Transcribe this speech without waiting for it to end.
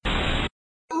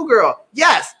girl.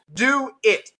 Yes, do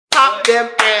it. Pop them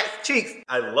ass cheeks.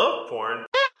 I love porn.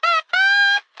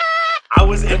 I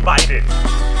was invited.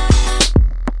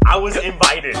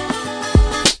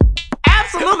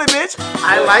 Absolutely, bitch.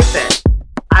 I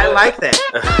like that.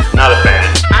 Not a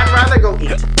fan. I'd rather go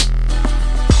eat.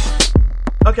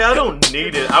 Okay, I don't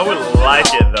need it. I would like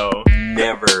it though.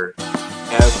 Never,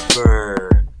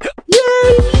 ever.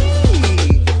 Yay!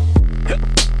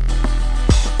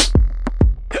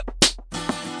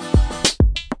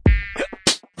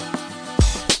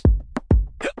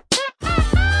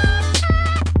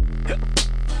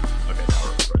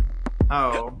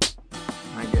 Oh,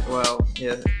 I get. Well,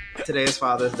 yeah. Today is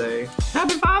Father's Day.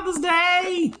 Happy Father's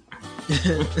Day!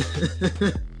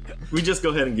 We just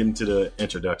go ahead and get into the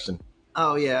introduction.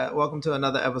 Oh yeah, welcome to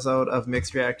another episode of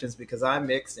Mixed Reactions because I'm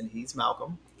mixed and he's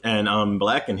Malcolm. And I'm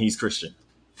black and he's Christian.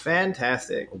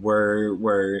 Fantastic. That's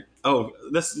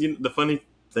the funny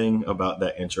thing about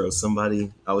that intro.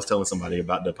 I was telling somebody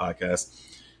about the podcast,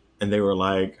 and they were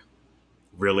like,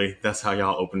 "Really? That's how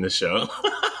y'all open the show?"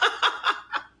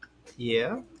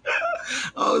 Yeah.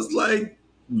 I was like,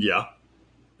 "Yeah,"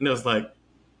 and it was like,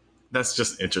 "That's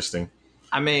just interesting."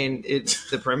 I mean, it's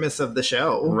the premise of the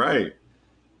show, Right?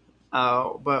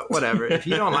 But whatever. If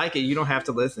you don't like it, you don't have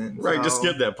to listen. Right. So, just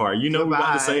skip that part. You know, we got to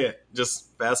goodbye. say it.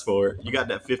 Just fast forward. You got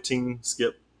that 15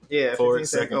 skip. Yeah, forward 15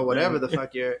 seconds second or whatever thing. the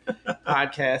fuck your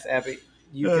podcast app.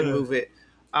 You can move it.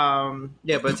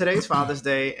 Yeah, but today's Father's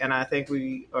Day, and I think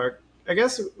I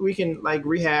guess we can like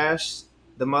rehash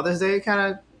the Mother's Day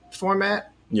kind of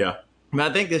format. Yeah. But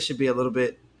I think this should be a little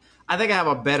bit. I think I have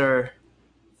a better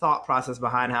thought process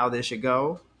behind how this should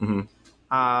go.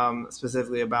 Mm-hmm.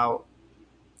 Specifically about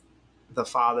the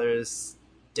Father's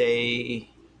Day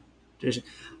tradition.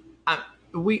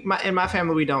 In my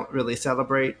family, we don't really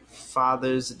celebrate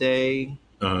Father's Day.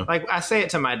 Uh-huh. Like, I say it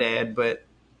to my dad, but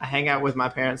I hang out with my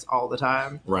parents all the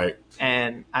time. Right.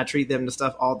 And I treat them to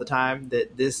stuff all the time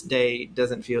that this day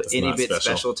doesn't feel It's any not bit special.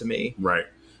 special to me. Right.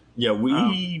 Yeah.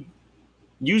 We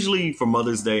usually for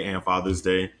Mother's Day and Father's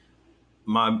Day,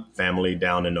 my family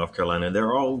down in North Carolina,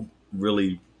 they're all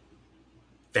really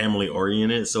family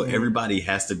oriented. So everybody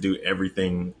has to do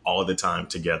everything all the time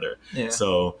together. Yeah.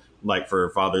 So like for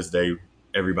Father's Day,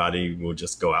 everybody will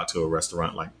just go out to a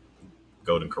restaurant like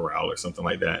Golden Corral or something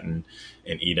like that and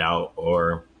eat out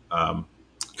or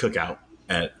cook out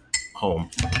at home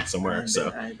somewhere.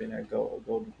 I ain't been at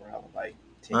Golden Corral in like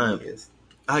 10 years.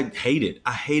 I hate it.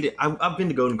 I've been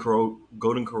to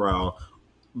Golden Corral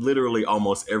literally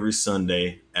almost every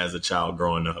Sunday as a child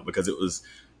growing up because it was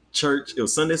church. It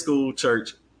was Sunday school,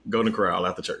 church, Golden Corral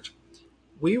after church.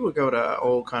 We would go to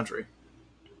Old Country.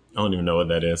 I don't even know what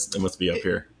that is. It must be up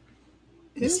here.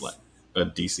 It's It's like a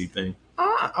DC thing.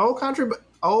 Old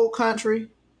Country.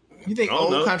 You think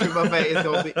Old Country buffet is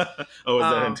gonna be? Oh, is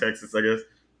that in Texas? I guess.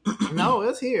 No,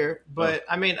 it's here. But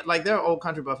I mean, like their Old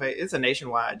Country buffet. It's a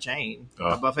nationwide chain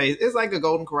of buffets. It's like a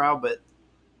Golden Corral, but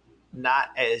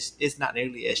it's not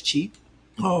nearly as cheap.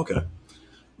 Oh, okay.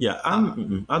 Yeah,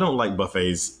 I don't like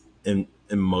buffets in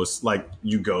most. Like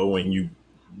you go and you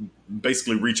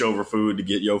basically reach over food to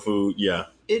get your food. Yeah.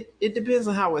 It depends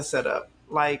on how it's set up.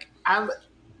 Like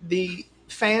the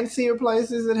fancier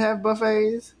places that have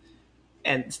buffets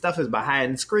and stuff is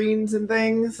behind screens and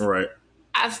things. Right.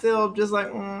 I still just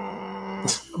like,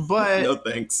 but No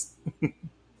thanks.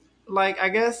 like I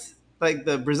guess like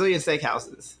the Brazilian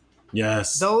steakhouses.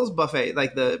 Yes. Those buffets,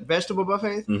 like the vegetable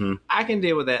buffets, Mm-hmm. I can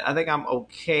deal with that. I think I'm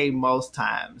okay most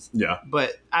times. Yeah.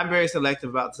 But I'm very selective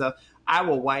about stuff. I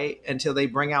will wait until they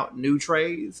bring out new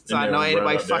trays, so And I know then anybody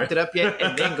run up there. fucked it up yet,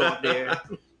 and then go up there.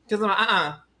 Because I'm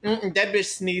like, that bitch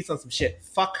sneezed on some shit.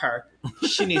 Fuck her.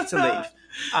 She needs to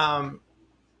leave.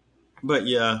 But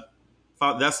yeah,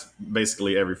 that's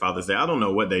basically every Father's Day. I don't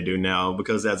know what they do now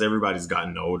because as everybody's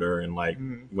gotten older and like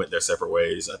went their separate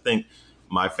ways, I think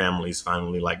my family's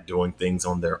finally like doing things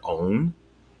on their own.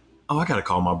 Oh, I gotta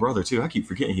call my brother too. I keep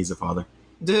forgetting he's a father.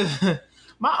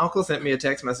 My uncle sent me a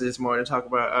text message this morning to talk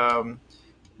about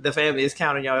the family is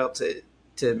counting y'all up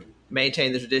to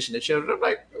maintain the tradition of children. I'm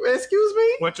like, excuse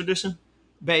me? What tradition?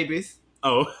 Babies.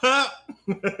 Oh.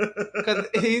 Because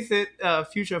he said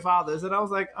future fathers. And I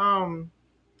was like, oh,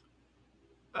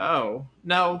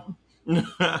 no.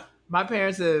 My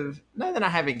parents have, not that I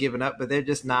haven't given up, but they're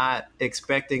just not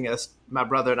expecting us, my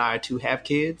brother and I, to have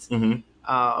kids.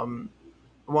 Mm-hmm.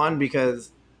 One,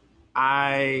 because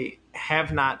I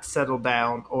have not settled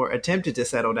down or attempted to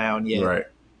settle down yet. Right.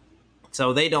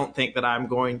 So they don't think that I'm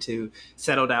going to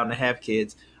settle down to have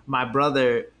kids. My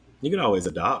brother... You can always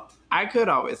adopt. I could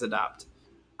always adopt.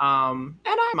 And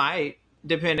I might.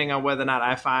 depending on whether or not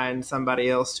I find somebody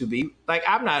else to be like,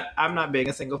 I'm not being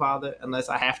a single father unless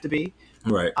I have to be.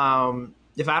 Right.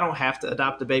 If I don't have to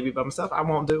adopt a baby by myself, I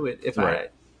won't do it. If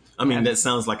Right. I mean, that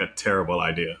sounds like a terrible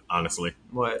idea, honestly.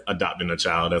 What? Adopting a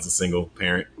child as a single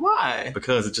parent. Why?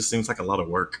 Because it just seems like a lot of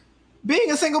work.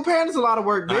 Being a single parent is a lot of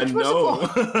work, bitch. I know.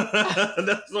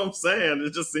 That's what I'm saying.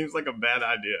 It just seems like a bad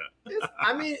idea.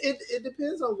 I mean, it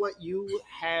depends on what you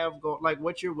have going, like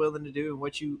what you're willing to do and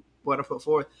what you want to put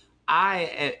forth.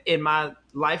 In my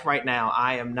life right now,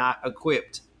 I am not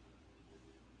equipped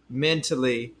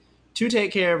mentally to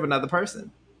take care of another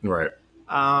person. Right.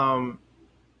 I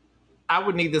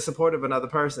would need the support of another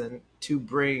person to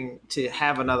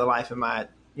have another life in my,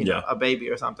 a baby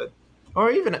or something,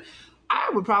 or even I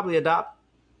would probably adopt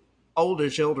older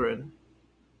children.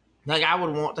 Like I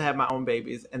would want to have my own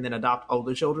babies and then adopt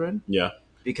older children. Yeah.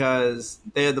 Because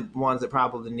they're the ones that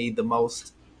probably need the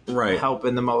most help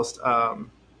and the most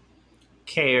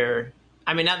care.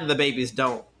 I mean, not that the babies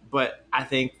don't, but I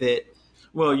think that.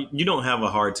 Well, you don't have a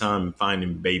hard time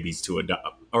finding babies to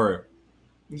adopt, or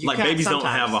like babies don't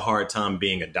have a hard time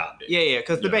being adopted. Yeah,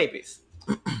 because the babies.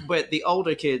 But the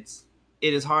older kids,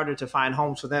 it is harder to find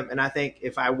homes for them. And I think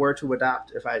if I were to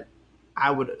adopt,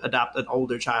 I would adopt an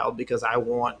older child because I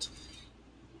want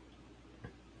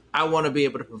to be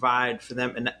able to provide for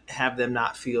them and have them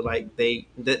not feel like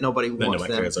that nobody wants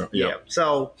them. Yeah.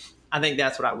 So I think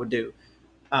that's what I would do.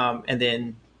 And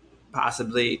then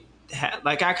possibly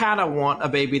I kind of want a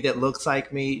baby that looks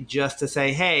like me just to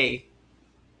say, hey,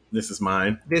 this is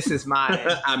mine. This is mine.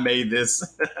 I made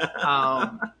this.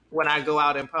 When I go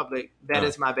out in public, that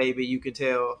is my baby. You can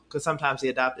tell because sometimes the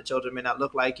adopted children may not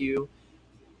look like you.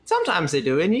 Sometimes they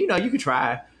do, and you could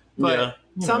try. But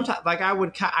sometimes,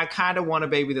 I kind of want a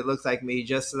baby that looks like me,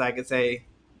 just so I could say,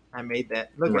 I made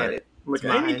that. Look at it. Look,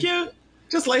 ain't he cute?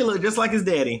 Just like his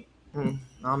daddy. I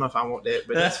don't know if I want that,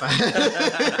 but that's fine.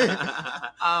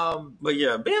 But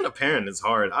yeah, being a parent is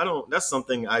hard. That's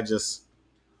something I just.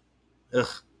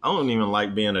 I don't even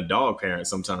like being a dog parent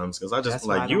sometimes because I just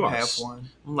like you are. I'm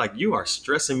like, you are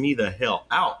stressing me the hell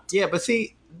out. Yeah, but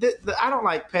see, I don't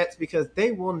like pets because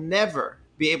they will never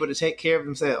be able to take care of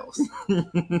themselves.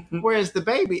 Whereas the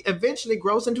baby eventually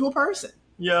grows into a person.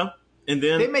 Yeah, and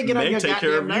then they may get on your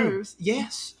goddamn nerves.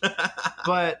 Yes,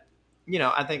 but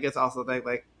I think it's also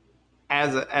like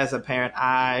as a parent,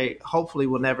 I hopefully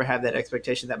will never have that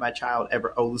expectation that my child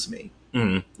ever owes me.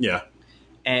 Mm-hmm. Yeah,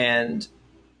 and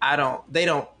they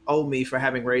don't owe me for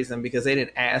having raised them because they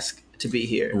didn't ask to be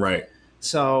here. Right.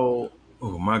 So.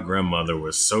 Oh, my grandmother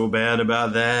was so bad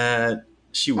about that.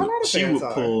 She would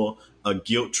pull a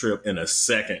guilt trip in a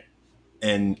second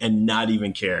and not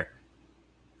even care.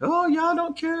 Oh, y'all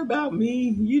don't care about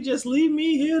me. You just leave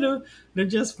me here to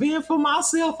just fend for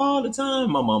myself all the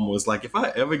time. My mom was like, if I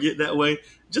ever get that way,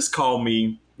 just call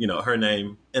me, her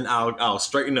name, and I'll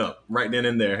straighten up right then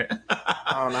and there.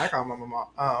 Oh, no, I call my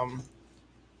mom.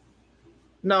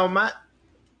 No, my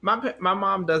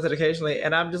mom does it occasionally,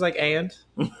 and I'm just like, and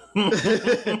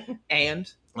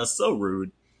that's so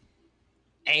rude.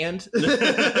 And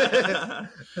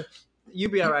you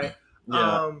be all right.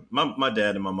 Yeah, my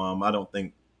dad and my mom. I don't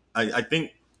think. I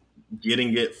think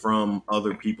getting it from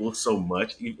other people so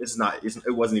much. It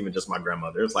wasn't even just my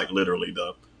grandmother. It's like literally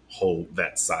the whole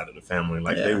that side of the family.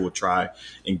 Like they will try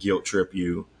and guilt trip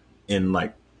you in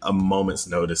like a moment's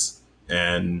notice.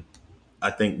 And I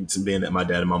think being that my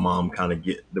dad and my mom kind of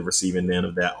get the receiving end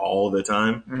of that all the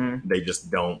time, they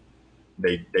just don't.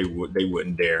 They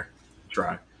wouldn't dare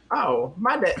try. Oh,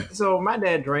 my dad. So my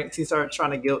dad drinks. He starts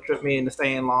trying to guilt trip me into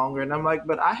staying longer, and I'm like,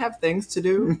 but I have things to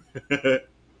do,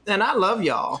 and I love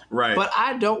y'all, right? But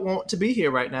I don't want to be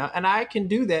here right now, and I can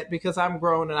do that because I'm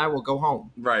grown and I will go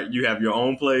home. Right. You have your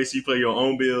own place. You pay your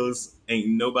own bills. Ain't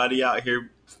nobody out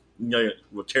here,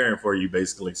 caring for you,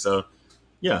 basically. So,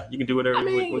 yeah, you can do whatever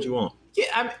what you want.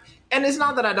 Yeah, and it's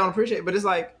not that I don't appreciate it, but it's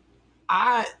like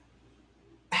I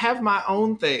have my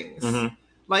own things. Mm-hmm.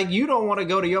 Like you don't want to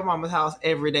go to your mama's house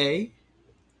every day.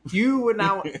 You would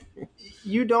not.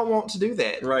 You don't want to do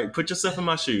that, right? Put yourself in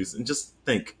my shoes and just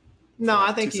think. No,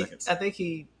 I think he's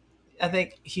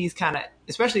kind of,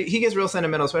 especially he gets real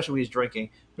sentimental, especially when he's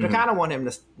drinking. But I kind of want him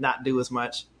to not do as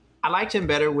much. I liked him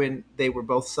better when they were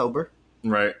both sober,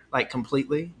 right? Like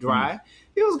completely dry.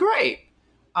 It was great.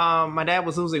 My dad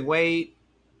was losing weight.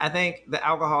 I think the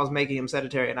alcohol is making him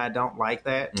sedentary, and I don't like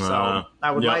that. So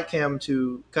I would like him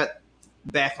to cut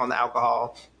back on the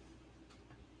alcohol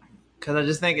because I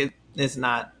just think it's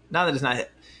not. Not that it's not.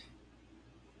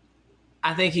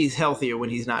 I think he's healthier when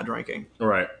he's not drinking.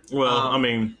 Right. Well, I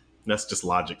mean, That's just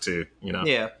logic too, you know.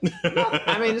 Yeah. No,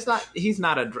 I mean, it's not. He's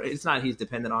not a. It's not. He's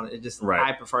dependent on it. It just. Right.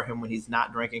 I prefer him when he's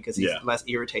not drinking because he's Yeah. less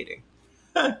irritating.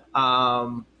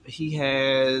 He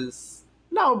has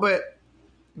no, but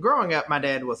growing up, my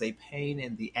dad was a pain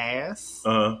in the ass.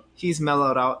 He's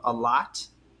mellowed out a lot.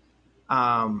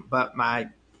 But my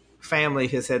family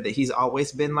has said that he's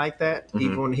always been like that. Mm-hmm.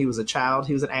 Even when he was a child,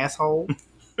 he was an asshole.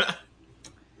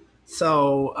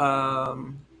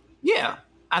 So, yeah.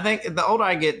 I think the older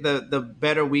I get, the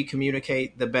better we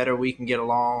communicate, the better we can get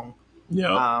along.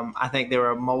 Yeah. I think there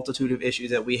were a multitude of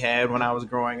issues that we had when I was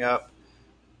growing up.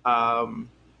 And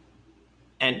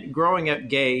growing up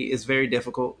gay is very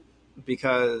difficult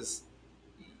because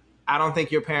I don't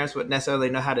think your parents would necessarily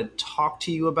know how to talk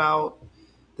to you about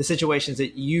the situations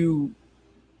that you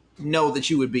know that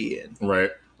you would be in.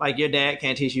 Right. Like your dad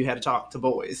can't teach you how to talk to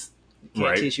boys.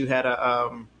 Can't teach you how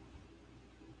to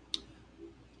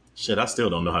Shit, I still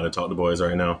don't know how to talk to boys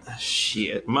right now.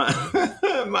 shit. My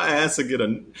ass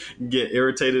will get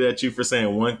irritated at you for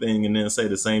saying one thing and then say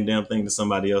the same damn thing to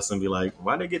somebody else and be like,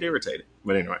 why'd they get irritated?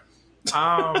 But anyway.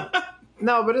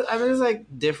 No, but it's like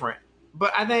different.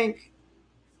 But I think,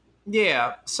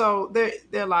 yeah. So there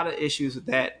are a lot of issues with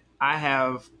that. I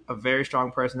have a very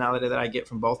strong personality that I get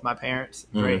from both my parents.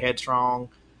 Very headstrong,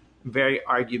 very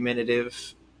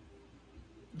argumentative.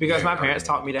 Because my parents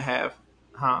taught me to have,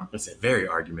 That's it. Very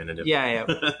argumentative. Yeah.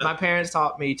 My parents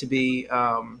taught me to be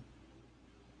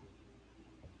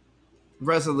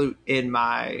resolute in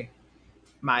my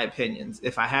opinions.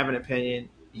 If I have an opinion,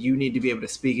 you need to be able to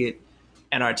speak it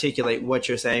and articulate what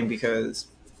you're saying, because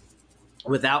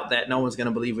without that, no one's going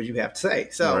to believe what you have to say.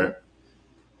 So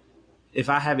if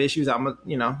I have issues, I'm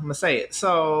gonna say it.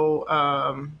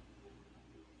 So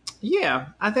yeah,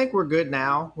 I think we're good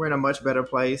now. We're in a much better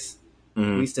place.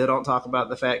 We still don't talk about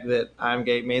the fact that I'm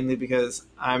gay, mainly because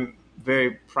I'm a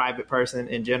very private person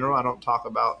in general. I don't talk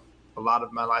about a lot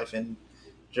of my life in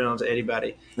general to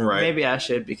anybody. Right. Maybe I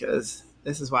should, because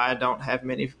this is why I don't have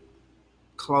many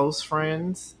close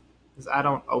friends, because I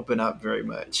don't open up very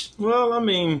much. Well, I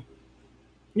mean,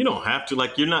 you don't have to.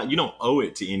 Like, you don't owe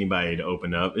it to anybody to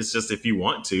open up. It's just if you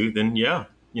want to, then yeah,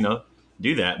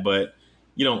 do that. But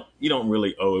you don't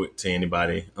really owe it to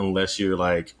anybody unless you're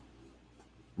like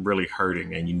really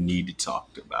hurting and you need to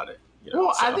talk about it.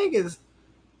 Well, so.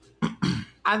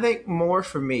 I think more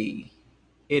for me,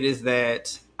 it is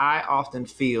that I often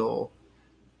feel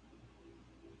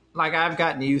like I've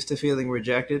gotten used to feeling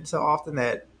rejected so often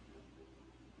that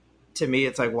to me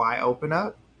it's like, why open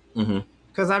up?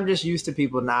 Because I'm just used to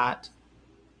people not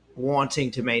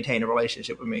wanting to maintain a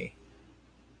relationship with me.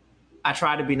 I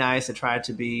try to be nice, I try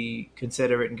to be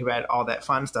considerate and combat all that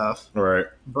fun stuff. Right.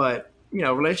 But,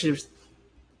 relationships,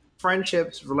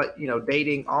 friendships,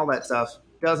 dating, all that stuff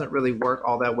doesn't really work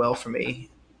all that well for me.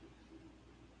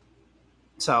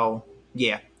 So,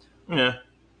 yeah. Yeah.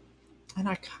 And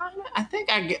I think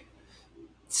I get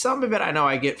some of it. I know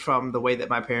I get from the way that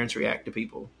my parents react to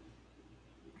people.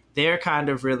 They're kind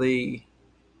of really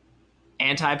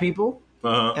anti-people in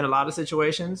a lot of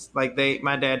situations. Like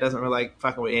my dad doesn't really like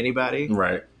fucking with anybody.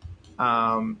 Right.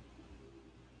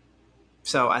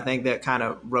 So I think that kind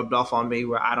of rubbed off on me,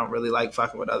 where I don't really like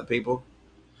fucking with other people.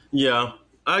 Yeah.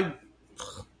 I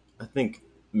think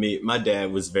my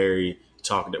dad was very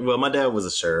talkative. Well, my dad was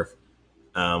a sheriff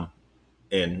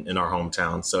in our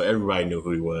hometown, so everybody knew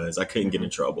who he was. I couldn't get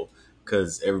in trouble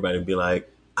because everybody would be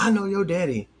like, I know your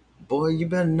daddy. Boy, you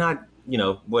better not,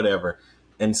 whatever.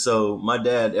 And so my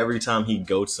dad, every time he'd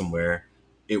go somewhere,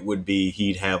 it would be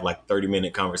he'd have like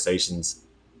 30-minute conversations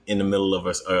in the middle of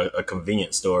a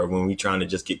convenience store when we trying to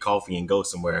just get coffee and go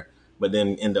somewhere, but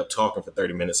then end up talking for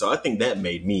 30 minutes. So I think that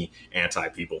made me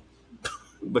anti-people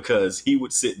because he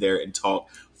would sit there and talk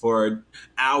for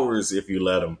hours if you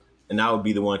let him. And I would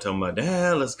be the one talking about,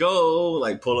 Dad, let's go,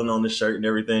 like pulling on the shirt and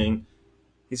everything.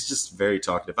 He's just very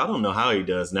talkative. I don't know how he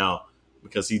does now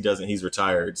because he's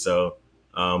retired. So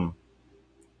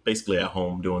basically at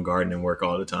home doing gardening work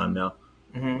all the time now.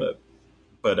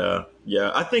 But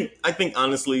yeah, I think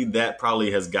honestly that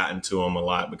probably has gotten to him a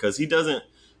lot because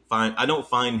I don't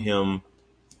find him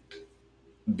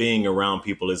being around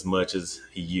people as much as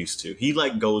he used to. He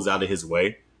like goes out of his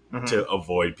way to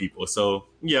avoid people. So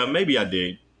yeah, maybe I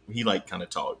did. He like kind of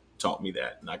taught me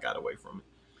that, and I got away from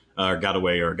it,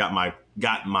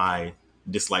 got my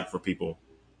dislike for people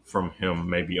from him,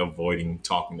 maybe avoiding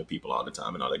talking to people all the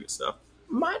time and all that good stuff.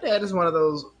 My dad is one of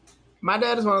those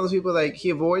people, like, he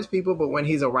avoids people, but when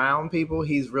he's around people,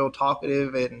 he's real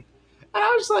talkative. And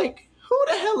I was like, who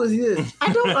the hell is this?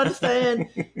 I don't understand.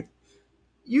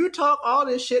 You talk all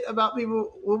this shit about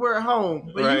people when we're at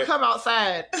home, but you come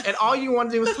outside and all you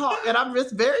want to do is talk. And I'm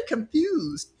just very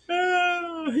confused.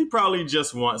 He probably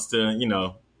just wants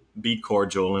to, be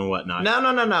cordial and whatnot.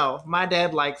 No. My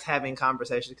dad likes having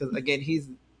conversations because again,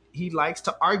 he likes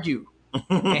to argue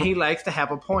and he likes to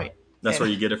have a point. That's where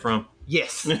you get it from.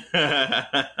 Yes.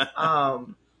 My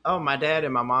dad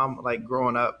and my mom, like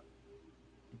growing up,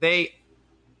 they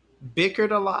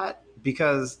bickered a lot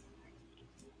because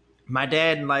my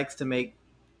dad likes to make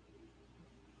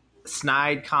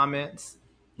snide comments.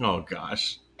 Oh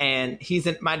gosh. And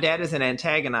my dad is an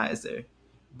antagonizer,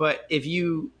 but if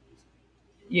you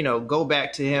go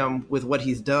back to him with what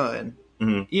he's done,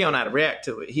 he don't know how to react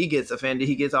to it. He gets offended.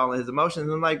 He gets all of his emotions.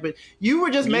 And I'm like, but you were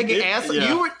just making ass. Yeah.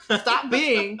 You were stop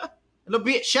being a little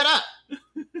bit. Shut up.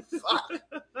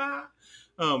 Fuck.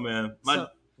 Oh man.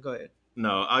 Go ahead.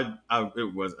 No,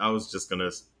 I was just gonna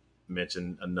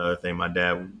mention another thing. My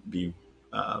dad would be,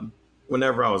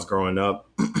 whenever I was growing up,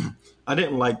 I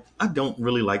don't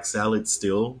really like salad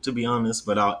still, to be honest,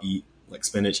 but I'll eat like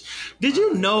spinach. Did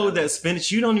you know that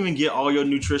spinach, you don't even get all your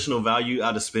nutritional value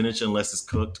out of spinach unless it's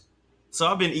cooked? So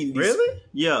I've been eating these. Really?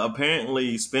 Yeah,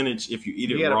 apparently spinch, if you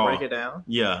eat it gotta raw. break it down?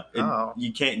 Yeah.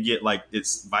 You can't get like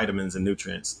its vitamins and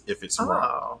nutrients if it's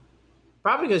raw.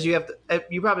 Probably because you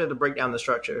probably have to break down the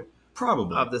structure.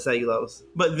 Probably. Of the cellulose.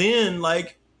 But then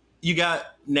like you got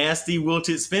nasty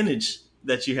wilted spinach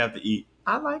that you have to eat.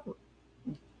 I like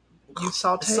you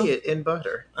saute it in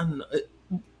butter.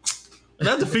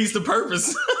 That defeats the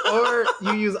purpose. Or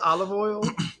you use olive oil.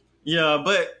 Yeah,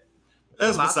 but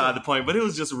that's beside the point. But it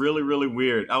was just really, really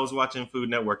weird. I was watching Food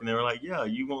Network and they were like, yeah,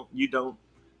 you don't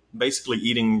basically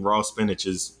eating raw spinach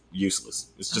is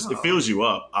useless. It's just, it fills you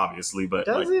up, obviously. But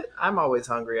does it? I'm always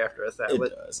hungry after a salad.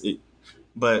 It does.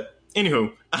 But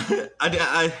anywho,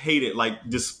 I hated, like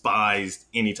despised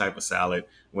any type of salad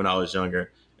when I was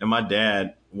younger. And my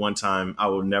dad, one time, I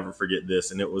will never forget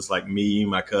this. And it was like me,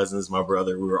 my cousins, my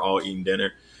brother, we were all eating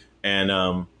dinner.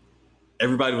 And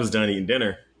everybody was done eating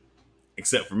dinner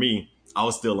except for me. I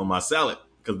was still on my salad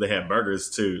because they had burgers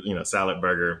too, salad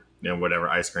burger, whatever,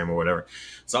 ice cream or whatever.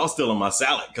 So I was still on my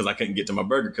salad because I couldn't get to my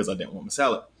burger because I didn't want my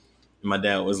salad. And my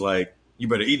dad was like, you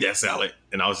better eat that salad.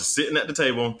 And I was just sitting at the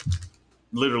table,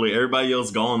 literally everybody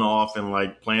else going off and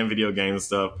like playing video games and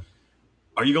stuff.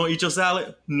 Are you going to eat your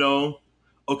salad? No.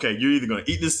 Okay, you're either going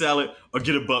to eat this salad or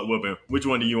get a butt whooping. Which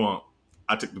one do you want?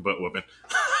 I took the butt whooping.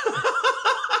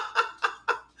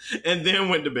 And then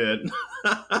went to bed.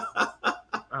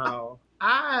 Oh.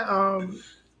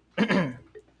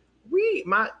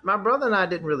 My brother and I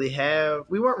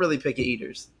we weren't really picky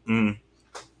eaters. Mm.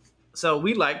 So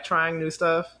we liked trying new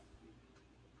stuff.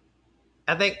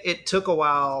 I think it took a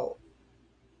while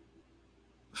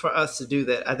for us to do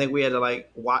that. I think we had to like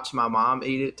watch my mom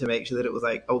eat it to make sure that it was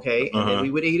like okay, and then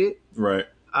we would eat it. Right.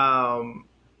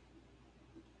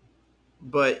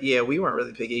 But yeah, we weren't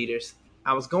really picky eaters.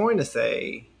 I was going to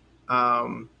say,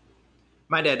 my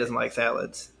dad doesn't like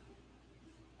salads.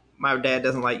 My dad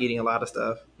doesn't like eating a lot of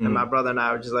stuff, and my brother and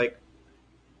I were just like,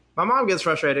 my mom gets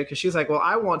frustrated because she's like, well,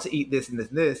 I want to eat this and this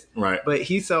and this, right? But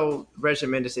he's so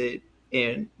regimented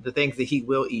in the things that he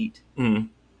will eat.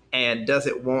 And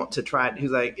doesn't want to try.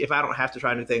 He's like, if I don't have to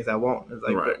try new things, I won't. It's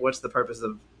like, but what's the purpose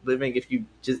of living if you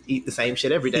just eat the same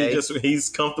shit every day? He's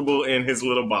comfortable in his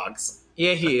little box.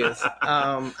 Yeah, he is.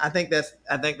 I think that's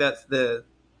the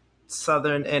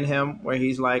Southern in him, where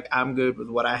he's like, I'm good with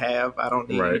what I have. I don't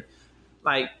need. Right.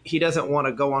 Like he doesn't want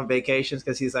to go on vacations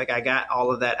because he's like, I got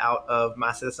all of that out of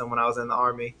my system when I was in the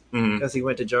Army because he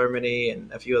went to Germany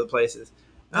and a few other places.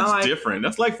 That's different.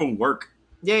 That's like for work.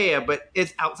 Yeah, but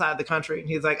it's outside the country. And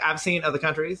he's like, I've seen other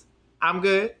countries. I'm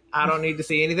good. I don't need to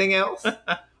see anything else.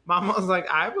 My mom's like,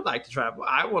 I would like to travel.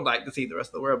 I would like to see the rest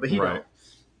of the world, but he don't.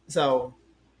 So,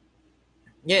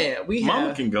 yeah,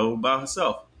 Mama can go by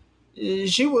herself.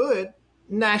 She would.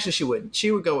 No, actually, she wouldn't. She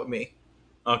would go with me.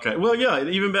 Okay. Well, yeah,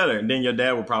 even better. And then your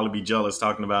dad would probably be jealous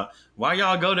talking about, why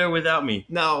y'all go there without me?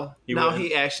 No,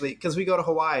 he actually, because we go to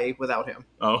Hawaii without him.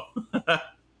 Oh.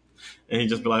 And he'd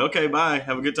just be like, okay, bye.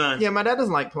 Have a good time. Yeah, my dad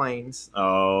doesn't like planes.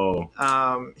 Oh.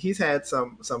 He's had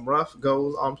some rough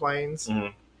goes on planes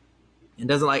and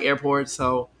doesn't like airports,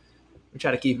 so we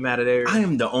try to keep him out of there. I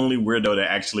am the only weirdo that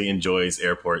actually enjoys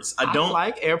airports. I don't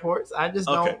like airports. I just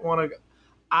don't want to go.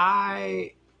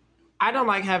 I don't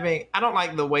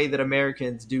like the way that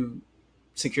Americans do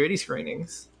security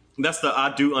screenings.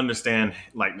 I do understand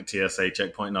like the TSA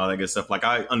checkpoint and all that good stuff. Like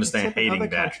I understand hating other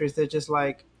that. Countries, they're just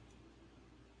like,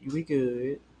 we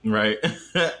good. Right.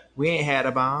 We ain't had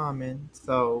a bombing,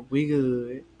 so we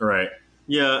good. Right.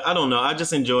 Yeah, I don't know. I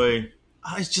just enjoy,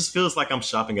 it just feels like I'm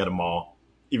shopping at a mall,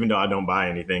 even though I don't buy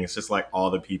anything. It's just like all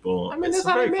the people. I mean, that's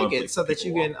how they make it, so that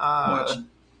you can, watch.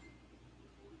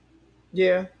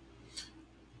 Yeah.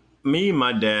 Me and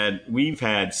my dad, we've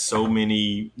had so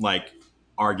many like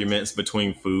arguments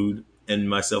between food and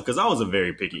myself because I was a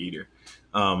very picky eater.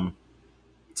 Um,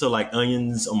 so like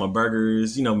onions on my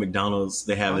burgers, McDonald's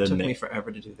they have Oh, it it in took me there.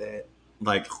 forever to do that.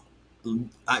 Like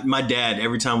my dad,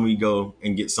 every time we go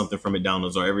and get something from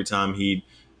McDonald's, or every time he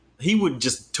would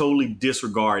just totally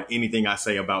disregard anything I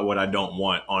say about what I don't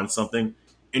want on something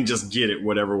and just get it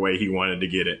whatever way he wanted to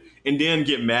get it. And then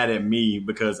get mad at me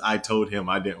because I told him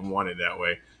I didn't want it that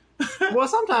way. Well,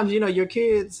 sometimes your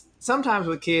kids. Sometimes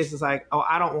with kids, it's like, oh,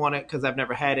 I don't want it because I've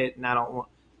never had it, and I don't want.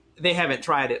 They haven't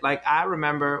tried it. Like I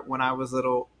remember when I was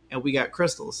little, and we got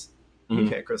crystals.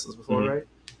 You've had crystals before, right?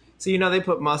 So they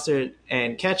put mustard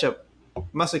ketchup,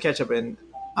 and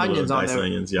onions on Diced their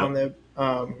onions, yep.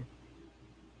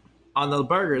 On the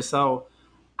burgers. So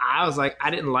I was like,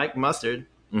 I didn't like mustard,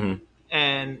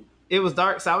 and it was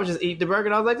dark, so I would just eat the burger.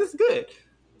 And I was like, this is good.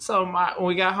 So when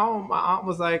we got home, my aunt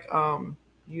was like,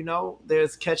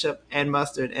 there's ketchup and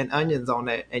mustard and onions on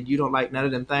that, and you don't like none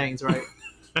of them things, right?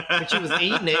 But she was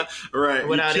eating it right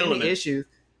without any it. issues.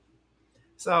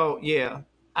 So yeah,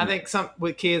 I think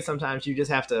with kids sometimes you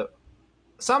just have to.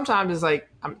 Sometimes it's like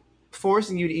I'm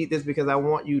forcing you to eat this because I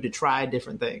want you to try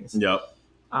different things. Yep.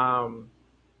 And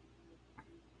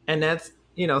that's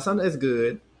something that's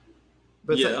good,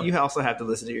 but you also have to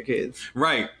listen to your kids.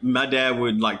 Right. My dad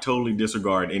would like totally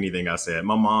disregard anything I said.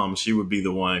 My mom, she would be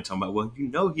the one talking about, well,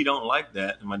 he don't like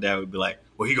that, and my dad would be like,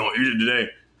 well, he gonna eat it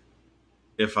today.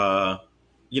 If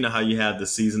you know how you have the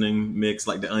seasoning mix,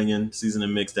 like the onion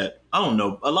seasoning mix that, I don't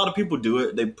know, a lot of people do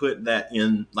it. They put that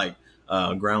in like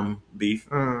ground beef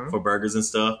for burgers and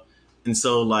stuff. And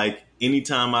so like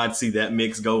anytime I'd see that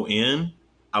mix go in,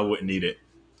 I wouldn't eat it.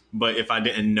 But if I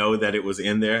didn't know that it was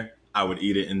in there, I would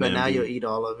eat it. But now you'll eat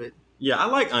all of it. Yeah, I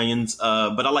like onions,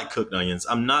 but I like cooked onions.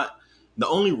 The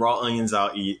only raw onions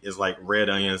I'll eat is like red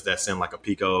onions that's in like a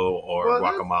pico or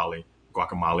guacamole.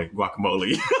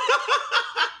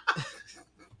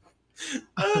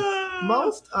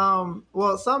 Most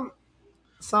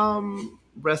some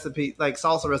recipes like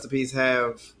salsa recipes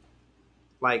have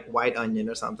like white onion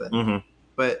or something,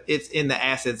 but it's in the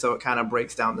acid, so it kind of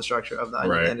breaks down the structure of the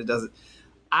onion, and it doesn't.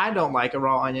 I don't like a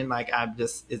raw onion. Like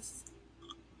it's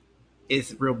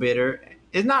real bitter.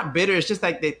 It's not bitter. It's just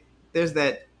like there's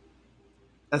that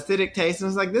acidic taste, and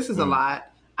it's like this is a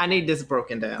lot. I need this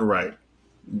broken down. Right.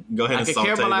 Go ahead like and a saute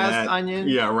caramelized that. Onion.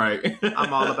 Yeah, right.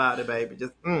 I'm all about it, baby.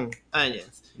 Just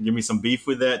onions. Give me some beef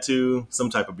with that too. Some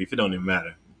type of beef. It don't even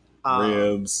matter.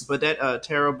 Ribs. But that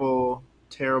terrible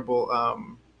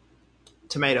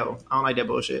tomato. I don't like that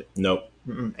bullshit. Nope.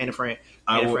 Ain't a friend.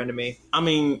 Ain't a friend to me. I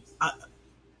mean, I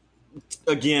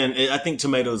think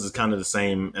tomatoes is kind of the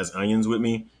same as onions with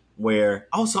me. Where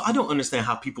also I don't understand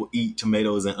how people eat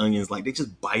tomatoes and onions. Like they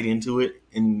just bite into it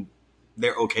and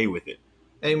they're okay with it.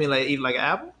 You mean like eat like an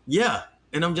apple? Yeah,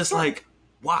 and I'm just like,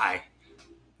 why?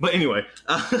 But anyway,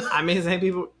 I mean,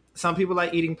 some people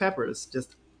like eating peppers.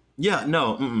 Just yeah,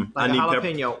 no, like I need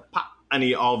jalapeno. Pop. I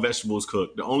need all vegetables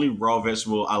cooked. The only raw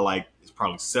vegetable I like is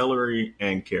probably celery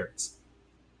and carrots.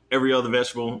 Every other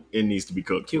vegetable, it needs to be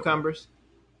cooked. Cucumbers.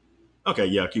 Okay,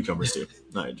 yeah, cucumbers too.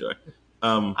 I enjoy.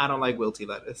 I don't like wilty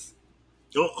lettuce.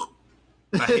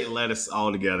 I hate lettuce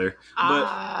altogether. But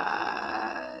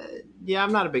yeah,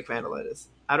 I'm not a big fan of lettuce.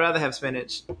 I'd rather have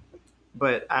spinach,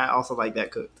 but I also like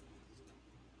that cooked.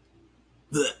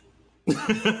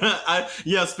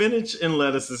 Yeah, spinach and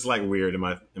lettuce is like weird in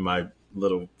my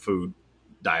little food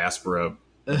diaspora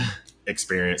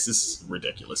experience. It's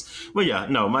ridiculous. But yeah,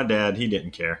 no, my dad, he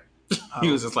didn't care.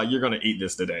 He was just like, you're gonna eat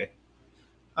this today.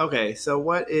 Okay, so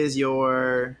what's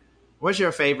your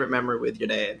favorite memory with your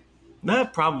dad?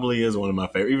 That probably is one of my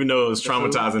favorite, even though it was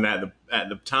traumatizing at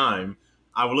the time.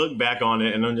 I would look back on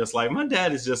it and I'm just like, my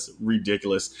dad is just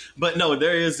ridiculous. But no,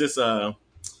 there is this.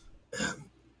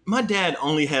 My dad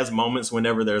only has moments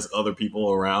whenever there's other people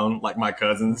around, like my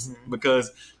cousins,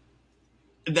 because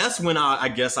that's when I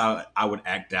guess I would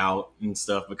act out and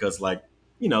stuff because like,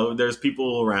 there's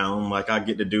people around. Like I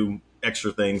get to do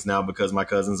extra things now because my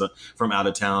cousins from out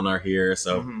of town are here.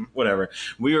 So whatever.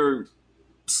 We were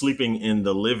sleeping in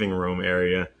the living room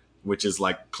area, which is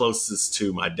like closest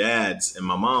to my dad's and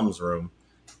my mom's room.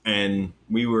 And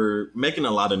we were making a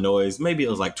lot of noise. Maybe it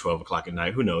was like 12 o'clock at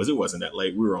night. Who knows? It wasn't that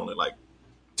late. We were only like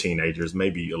teenagers,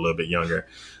 maybe a little bit younger.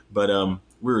 But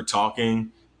we were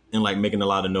talking and like making a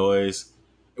lot of noise.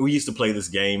 We used to play this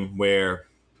game where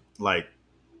like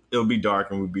it would be dark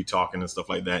and we'd be talking and stuff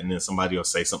like that. And then somebody will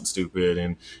say something stupid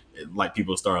and like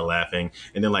people start laughing.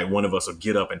 And then like one of us will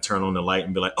get up and turn on the light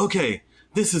and be like, okay,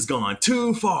 this has gone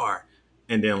too far.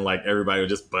 And then like everybody would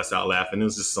just bust out laughing. It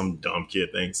was just some dumb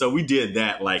kid thing. So we did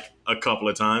that like a couple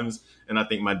of times. And I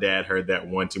think my dad heard that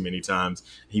one too many times.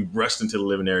 He rushed into the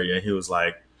living area and he was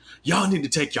like, y'all need to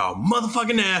take y'all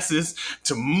motherfucking asses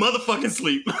to motherfucking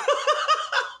sleep.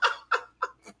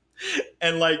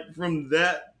 And like from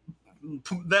that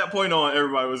point on,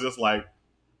 everybody was just like,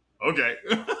 okay.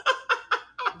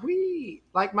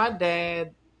 My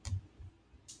dad,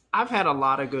 I've had a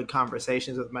lot of good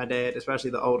conversations with my dad, especially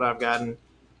the older I've gotten.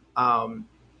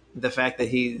 The fact that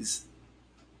he's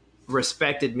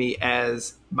respected me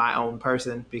as my own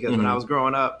person, because when I was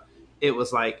growing up, it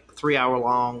was like 3-hour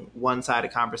long,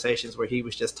 one-sided conversations where he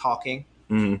was just talking.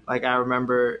 Like I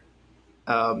remember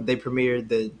they premiered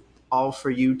the All For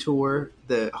You tour,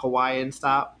 the Hawaiian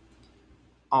stop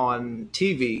on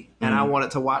TV, and I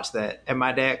wanted to watch that. And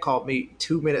my dad called me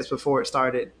 2 minutes before it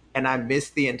started, and I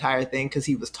missed the entire thing because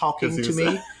he was talking to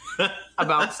me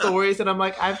about stories. And I'm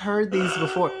like, I've heard these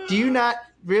before. Do you not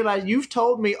realize you've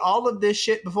told me all of this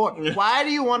shit before? Why do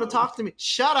you want to talk to me?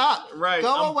 Shut up. Right.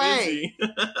 Go I'm away.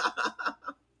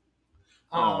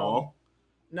 Aww.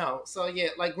 No. So yeah,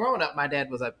 like growing up, my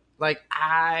dad was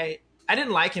I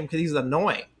didn't like him because he was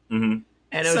annoying. And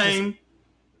it was Same.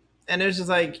 And it's just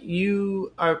like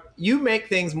you make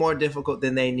things more difficult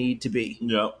than they need to be.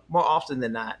 Yep. More often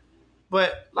than not.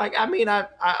 But like I mean, I've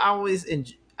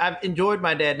enjoyed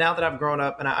my dad now that I've grown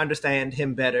up and I understand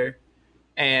him better,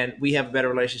 and we have a better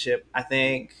relationship. I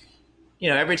think,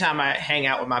 every time I hang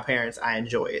out with my parents, I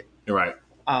enjoy it. Right.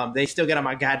 They still get on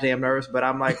my goddamn nerves, but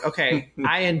I'm like, okay,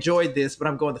 I enjoyed this, but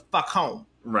I'm going the fuck home.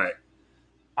 Right.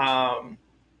 But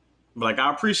like I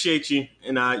appreciate you,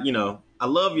 and I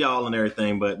love y'all and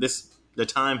everything, but the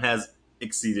time has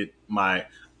exceeded the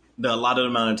allotted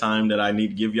amount of time that I need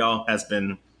to give y'all has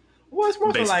been. Well, it's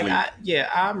more for like,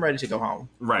 I'm ready to go home.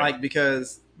 Right. Like,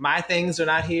 because my things are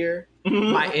not here.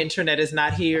 My internet is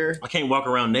not here. I can't walk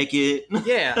around naked.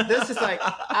 Yeah. This is like,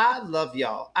 I love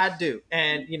y'all. I do.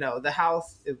 And, the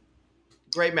house is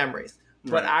great memories.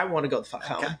 But I want to go the fuck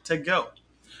home. Got to go.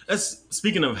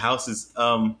 Speaking of houses,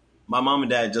 my mom and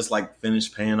dad just like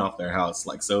finished paying off their house.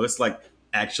 Like, so it's like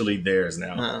actually theirs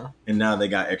now. And now they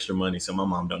got extra money. So my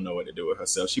mom don't know what to do with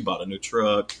herself. She bought a new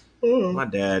truck. My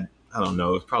dad, I don't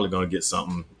know, is probably going to get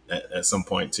something at some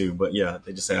point too. But yeah,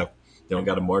 they don't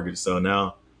got a mortgage. So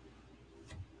now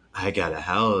I got a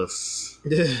house.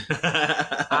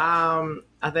 I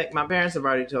think my parents have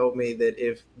already told me that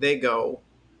if they go,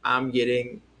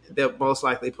 they'll most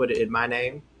likely put it in my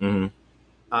name. And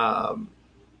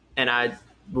I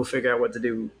will figure out what to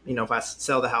do, if I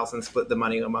sell the house and split the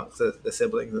money amongst the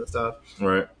siblings and stuff.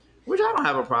 Right. Which I don't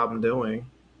have a problem doing.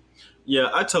 Yeah,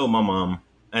 I told my mom,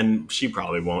 and she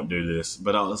probably won't do this,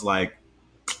 but I was like,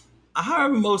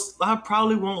 I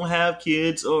probably won't have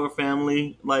kids or a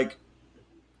family, like,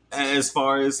 as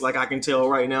far as like I can tell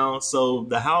right now. So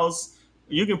the house,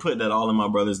 you can put that all in my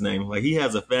brother's name. Like he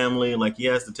has a family, like he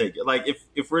has to take it. Like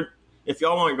if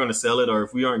y'all aren't going to sell it, or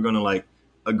if we aren't going to like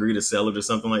agree to sell it or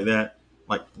something like that,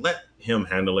 like let him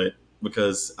handle it,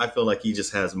 because I feel like he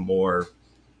just has more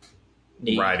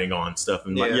riding on stuff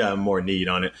and more need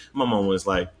on it. My mom was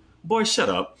like, boy, shut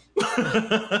up.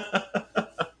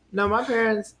 No, my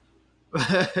parents,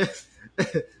 I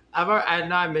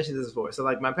know I mentioned this before. So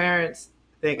like my parents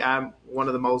think I'm one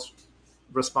of the most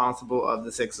responsible of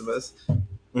the six of us.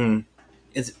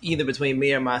 It's either between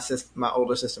me and my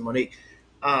older sister Monique.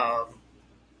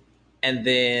 And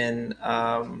then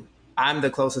I'm the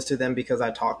closest to them because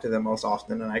I talk to them most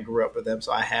often and I grew up with them.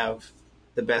 So I have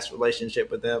the best relationship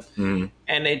with them.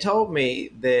 And they told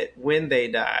me that when they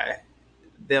die,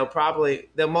 they'll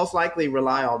most likely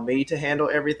rely on me to handle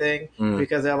everything,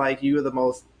 because they're like, you are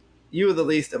the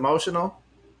least emotional.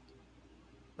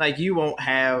 Like you won't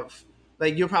have,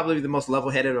 like you're probably the most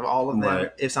level-headed of all of them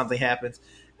if something happens.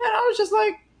 And I was just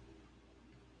like,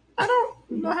 I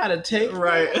don't know how to take what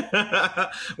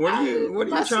are you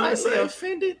trying to say?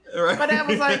 Offended? Right. But I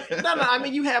was like, no, I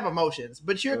mean, you have emotions,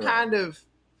 but you're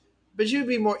but you'd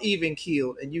be more even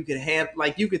keeled, and you could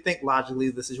you could think logically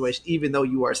of the situation, even though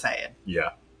you are sad.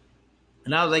 Yeah.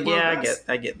 And I was like, I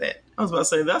get that. I was about to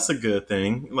say that's a good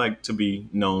thing, like to be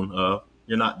known of.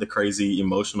 You're not the crazy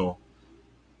emotional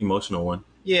one.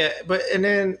 Yeah, and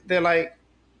then they're like,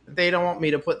 they don't want me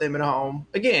to put them in a home.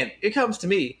 Again, it comes to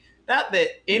me. Not that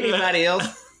anybody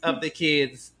else of the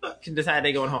kids can decide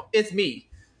they're going home. It's me.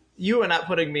 You are not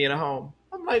putting me in a home.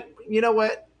 I'm like, you know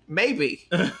what? Maybe.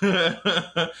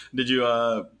 Did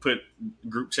you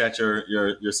group chat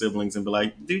your siblings and be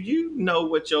like, do you know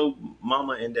what your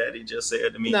mama and daddy just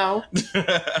said to me? No.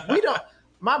 We don't.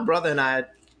 My brother and I,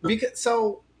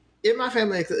 so in my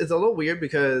family, it's a little weird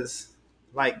because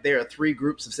like there are 3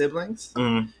 groups of siblings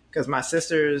because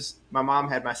my mom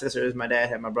had my sisters, my dad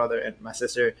had my brother and my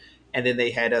sister, and then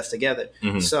they had us together.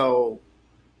 So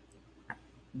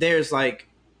there's like,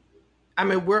 I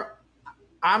mean,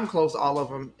 I'm close to all of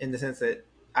them in the sense that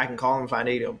I can call them if I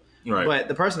need them. Right. But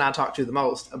the person I talk to the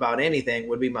most about anything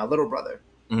would be my little brother,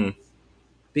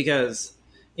 because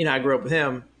I grew up with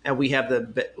him, and we're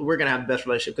gonna have the best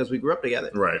relationship because we grew up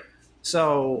together. Right.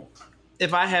 So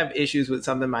if I have issues with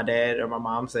something my dad or my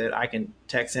mom said, I can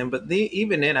text him. But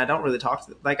even then, I don't really talk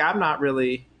to I don't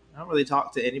really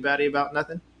talk to anybody about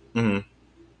nothing.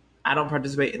 I don't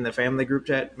participate in the family group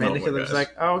chat mainly because it's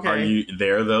like, oh, okay. Are you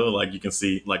there though? Like you can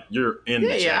see, like you're in the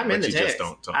chat, yeah, I'm in the you text. just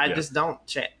don't talk. I just don't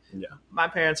chat. Yeah. My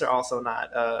parents are also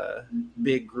not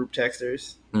big group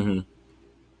texters.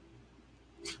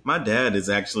 My dad is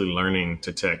actually learning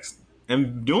to text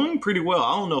and doing pretty well.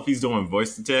 I don't know if he's doing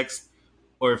voice to text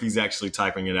or if he's actually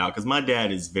typing it out, because my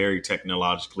dad is very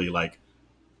technologically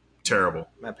terrible.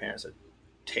 My parents are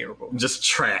terrible. Just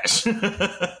trash.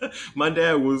 My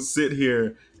dad will sit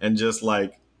here and just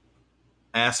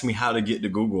ask me how to get to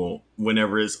Google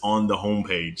whenever it's on the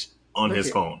homepage on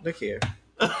his phone. Look here.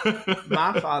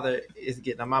 My father is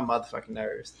getting on my motherfucking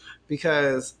nerves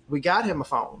because we got him a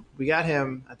phone. We got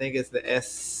him, I think it's the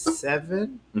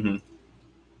S7?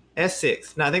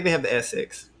 S6. No, I think they have the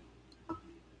S6.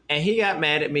 And he got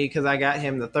mad at me because I got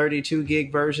him the 32 gig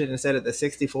version instead of the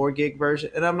 64 gig version.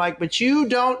 And I'm like, but you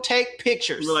don't take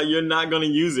pictures. You're like, you're not going to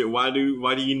use it. Why do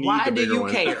you need the bigger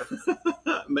one? Why do you care?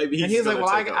 Maybe he's like, well,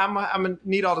 I'm going to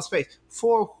need all the space.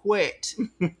 For what?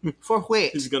 For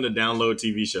what? He's going to download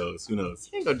TV shows. Who knows?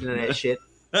 He ain't going to do that shit.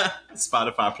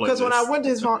 Spotify playlist. Because when I went to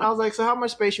his phone, I was like, so how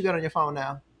much space you got on your phone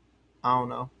now? I don't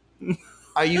know.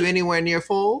 Are you anywhere near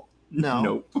full? No.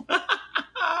 Nope.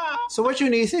 So what you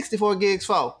need 64 gigs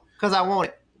for? Because I want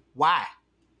it. Why?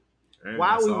 And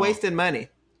why are we wasting money?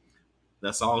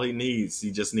 That's all he needs.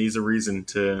 He just needs a reason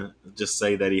to just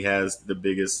say that he has the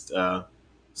biggest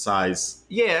size.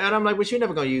 Yeah, and I'm like, but you're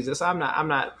never gonna use this. I'm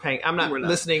not paying. I'm not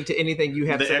listening to anything you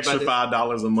have to say. The extra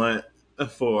 $5 a month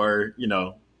for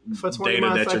for 20 data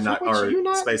months, that you're not,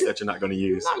 or space that you're not going to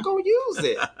use. You're not going to use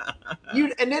it.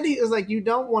 And then he was like, you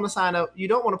don't want to sign up. You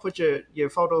don't want to put your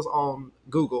photos on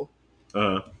Google.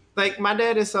 Like my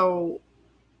dad is so.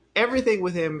 Everything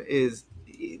with him is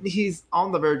he's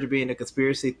on the verge of being a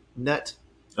conspiracy nut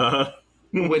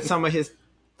with some of his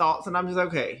thoughts, and I'm just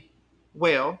okay.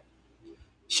 Well,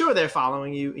 sure they're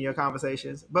following you in your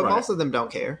conversations, but most of them don't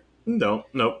care. Nope.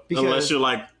 Unless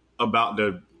you're about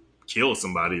to kill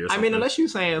somebody or something. I mean, unless you're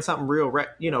saying something real,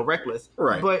 reckless.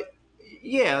 Right. But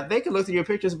yeah, they can look through your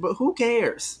pictures, but who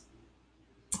cares?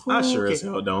 I sure as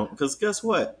hell don't. Because guess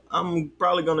what? I'm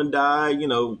probably going to die,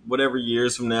 whatever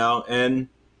years from now, and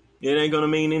it ain't going to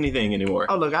mean anything anymore.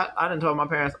 Oh, look, I didn't tell my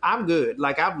parents, I'm good.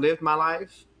 Like, I've lived my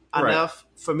life enough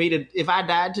for me to, if I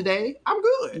died today, I'm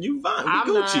good. You fine. I'm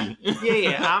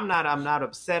Gucci. I'm not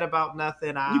upset about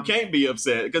nothing. You can't be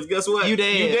upset because guess what? You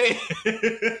dead. You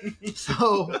dead.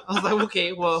 So I was like,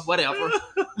 okay, well, whatever.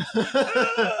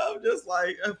 I'm just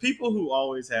like, people who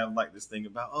always have this thing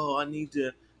about, oh, I need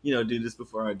to, do this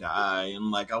before I die.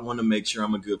 And I want to make sure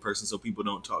I'm a good person so people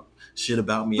don't talk shit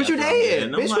about me. But you're dead.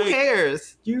 Bitch, who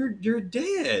cares? You're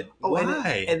dead. Oh,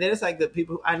 why? And then it's like the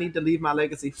people, I need to leave my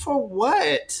legacy. For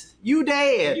what? You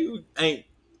dead. You ain't.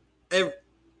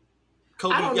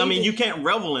 Kobe, you can't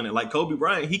revel in it. Like Kobe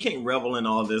Bryant, he can't revel in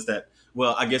all this that,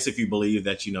 well, I guess if you believe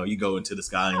that, you go into the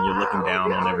sky and you're looking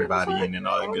down on everybody and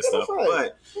all that good stuff.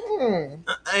 But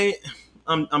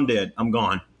I'm dead. I'm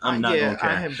gone. I'm not going to care.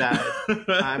 I have died.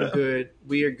 I'm good.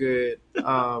 We are good.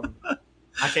 I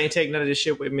can't take none of this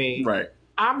shit with me. Right.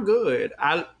 I'm good.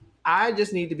 I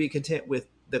just need to be content with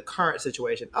the current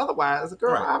situation. Otherwise,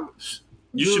 girl,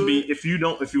 you should be, if you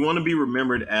want to be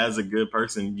remembered as a good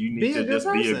person, you need to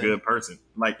just be a good person.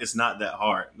 It's not that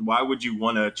hard. Why would you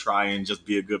want to try and just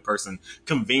be a good person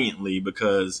conveniently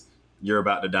because you're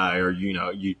about to die or,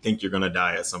 you think you're going to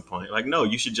die at some point? No,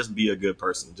 you should just be a good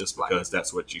person just because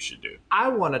that's what you should do. I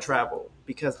want to travel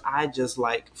because I just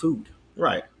like food.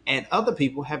 Right. And other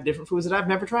people have different foods that I've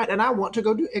never tried. And I want to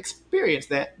go experience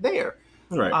that there.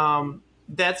 Right.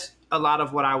 That's a lot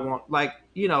of what I want.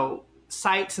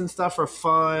 Sights and stuff are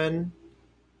fun,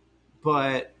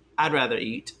 but I'd rather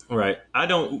eat. Right.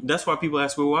 That's why people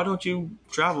ask me, why don't you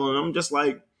travel? And I'm just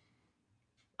like,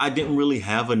 I didn't really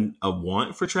have a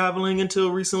want for traveling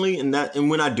until recently. And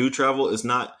when I do travel, it's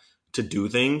not to do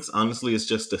things. Honestly, it's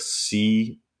just to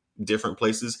see different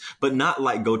places, but not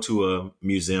like go to a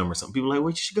museum or something. People are like,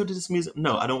 well, you should go to this museum.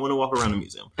 No, I don't want to walk around a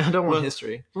museum. I don't want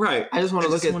history. Right. I just want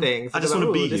to look at things. I just want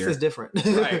to be this here. This is different.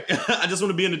 Right. I just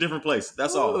want to be in a different place.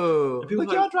 That's all. Look,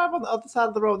 like, y'all drive on the other side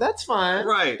of the road. That's fine.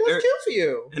 Right. That's cute for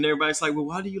you. And everybody's like, well,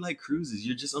 why do you like cruises?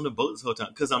 You're just on the boat this whole time.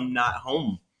 Because I'm not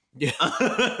home. Yeah.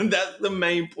 That's the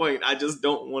main point. I just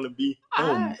don't want to be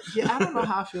home. I don't know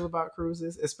how I feel about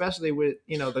cruises, especially with,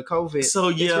 the COVID. So,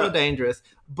 yeah. It's real dangerous.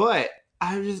 But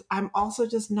I'm also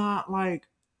just not like,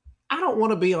 I don't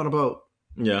want to be on a boat.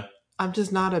 Yeah. I'm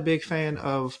just not a big fan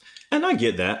of. And I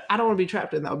get that. I don't want to be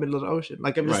trapped in the middle of the ocean.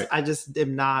 Like, I just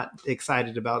am not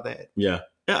excited about that. Yeah.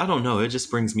 I don't know. It just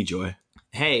brings me joy.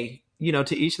 Hey,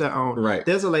 to each their own. Right.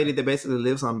 There's a lady that basically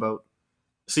lives on boat.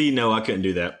 See, no, I couldn't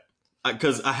do that.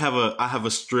 Because I have a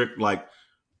strict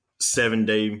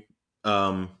 7-day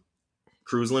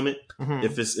cruise limit. Mm-hmm.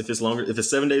 If it's longer, if it's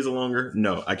 7 days or longer,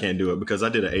 no, I can't do it because I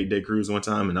did an 8-day cruise one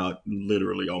time and I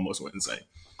literally almost went insane.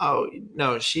 Oh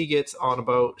no, she gets on a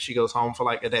boat. She goes home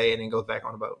for a day and then goes back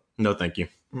on a boat. No, thank you.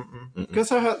 Because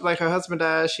her husband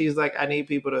died. She's like, I need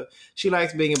people to. She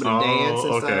likes being able to dance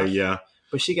and stuff. Yeah.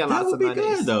 But she got lots of money.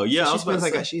 Good, though. Yeah,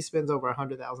 so she spends over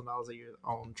 $100,000 a year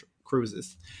on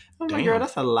cruises. I'm like, Damn. girl,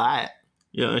 that's a lot.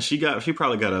 Yeah, and she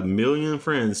probably got 1 million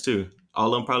friends too.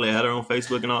 All of them probably had her on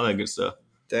Facebook and all that good stuff.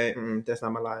 Dang, that's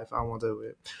not my life. I don't want to do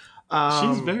it.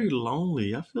 She's very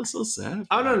lonely. I feel so sad.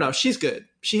 Oh no, she's good.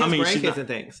 She has grandkids and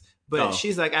things. But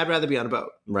she's like, I'd rather be on a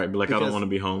boat. Right, but I don't want to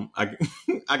be home. Her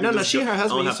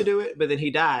husband used to do it, but then he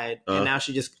died, and now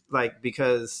she just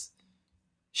because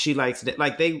she likes it.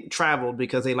 Like they traveled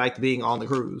because they liked being on the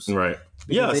cruise. Right.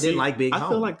 Because they didn't like being home. I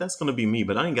feel like that's going to be me,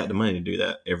 but I ain't got the money to do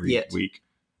that every week.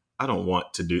 I don't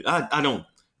want to do. I don't.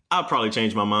 I'll probably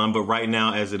change my mind, but right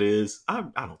now, as it is, I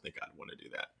don't think I'd want to do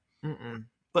that. Mm-mm.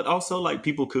 But also,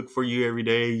 people cook for you every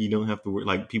day. You don't have to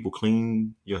worry. People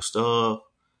clean your stuff.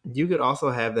 You could also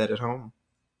have that at home.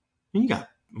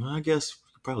 I guess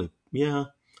probably, yeah.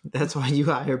 That's why you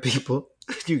hire people.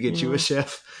 You get you a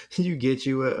chef. You get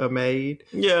you a maid.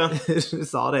 Yeah.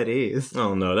 That's all that is.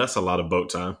 Oh no, that's a lot of boat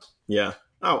time. Yeah.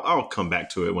 I'll come back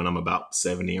to it when I'm about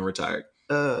 70 and retired.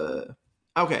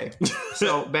 Okay.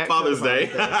 So back Father's to Day.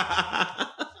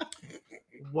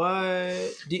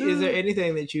 Is there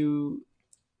anything that you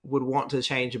would want to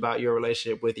change about your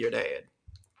relationship with your dad?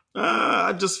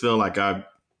 I just feel like I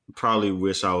probably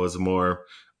wish I was more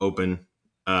open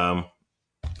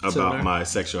about my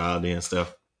sexuality and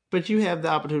stuff. But you have the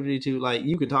opportunity to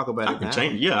you can talk about it now.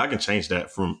 I can change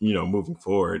that from moving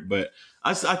forward. But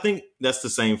I think that's the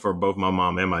same for both my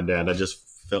mom and my dad. I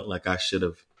just felt like I should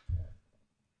have,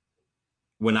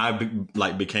 when I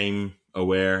became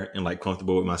aware and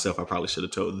comfortable with myself, I probably should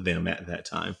have told them at that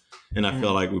time. And I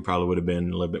feel like we probably would have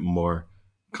been a little bit more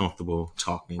comfortable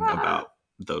talking about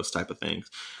those type of things.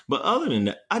 But other than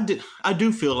that, I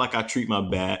do feel like I treat my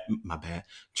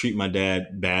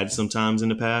dad bad sometimes in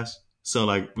the past.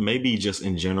 So maybe just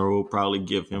in general, probably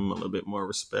give him a little bit more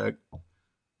respect.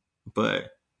 But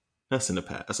that's in the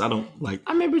past. I don't like.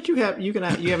 I mean, but you have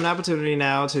an opportunity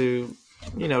now to,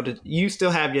 you still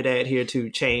have your dad here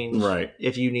to change. Right.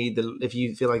 If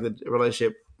you feel like the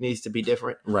relationship needs to be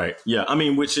different. Right. Yeah. I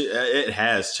mean, which it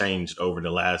has changed over the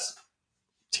last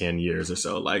 10 years or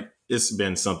so. It's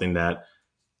been something that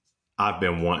I've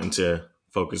been wanting to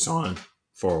focus on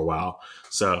for a while.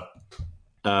 So.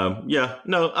 Yeah,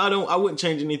 no, I wouldn't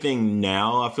change anything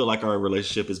now. I feel like our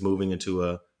relationship is moving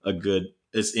into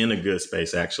it's in a good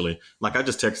space, actually. I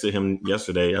just texted him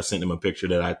yesterday. I sent him a picture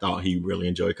that I thought he really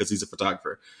enjoyed because he's a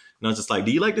photographer. And I was just like,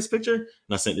 do you like this picture? And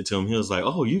I sent it to him. He was like,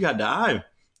 oh, you got the eye.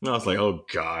 And I was like, oh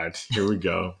God, here we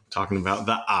go. Talking about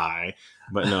the eye.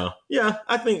 But no, yeah,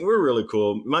 I think we're really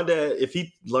cool. My dad, if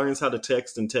he learns how to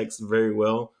text and text very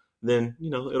well, then,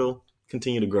 it'll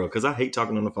continue to grow because I hate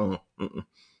talking on the phone. Mm-mm.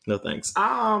 No thanks.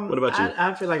 What about you?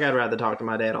 I feel like I'd rather talk to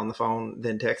my dad on the phone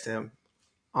than text him,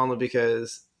 only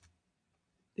because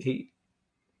he's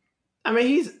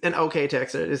an okay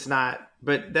texter. It's not,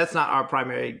 but that's not our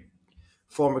primary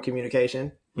form of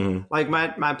communication.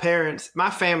 Mm-hmm. My parents, my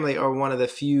family are one of the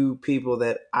few people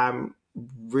that I'm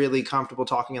really comfortable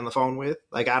talking on the phone with.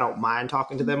 I don't mind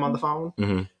talking to them on the phone.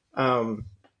 Mm-hmm.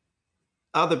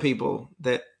 Other people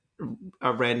that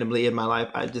are randomly in my life,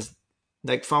 I just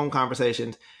phone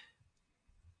conversations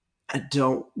I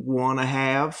don't want to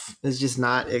have. It's just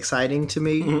not exciting to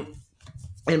me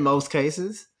in most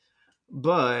cases.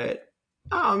 But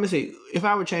let me see. If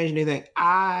I would change anything,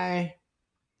 I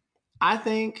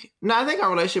think our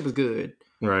relationship is good.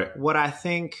 Right. What I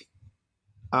think,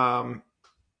 like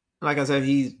I said,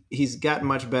 he's gotten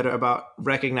much better about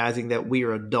recognizing that we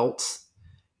are adults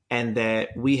and that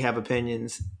we have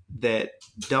opinions that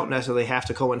don't necessarily have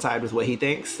to coincide with what he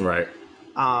thinks. Right.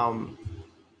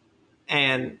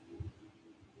 And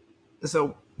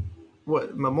so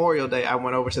Memorial Day, I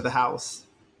went over to the house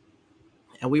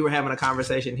and we were having a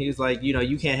conversation. He was like,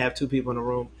 you can't have two people in a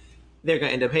room. They're going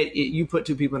to end up hating. You put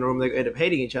two people in a room, they're going to end up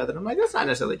hating each other. And I'm like, that's not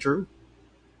necessarily true.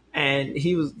 And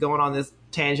he was going on this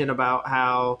tangent about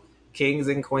how kings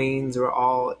and queens were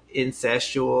all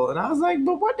incestual. And I was like,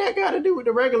 but what that got to do with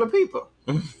the regular people?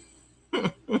 What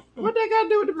that got to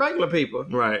do with the regular people?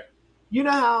 Right. You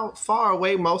know how far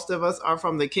away most of us are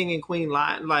from the king and queen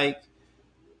line? Like,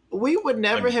 we would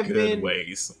never have been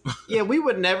ways. Yeah, we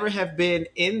would never have been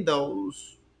in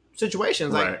those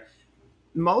situations. Like, Right.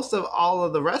 most of all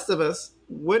of the rest of us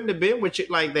wouldn't have been with you.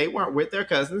 Like, they weren't with their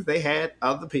cousins. They had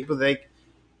other people. They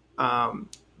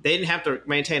didn't have to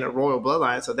maintain a royal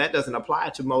bloodline, so that doesn't apply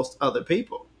to most other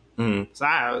people. Mm-hmm. So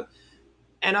I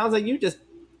was like,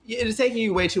 it's taking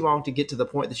you way too long to get to the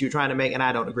point that you're trying to make, and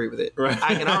I don't agree with it. Right.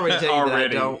 I can already tell you that I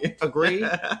don't agree.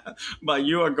 But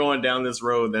you are going down this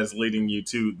road that's leading you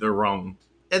to the wrong.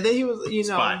 And then he was,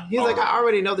 Spot. he's like, I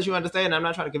already know that you understand. I'm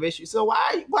not trying to convince you. So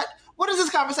why? What is this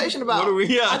conversation about? What are we?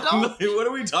 Yeah. I don't. What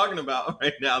are we talking about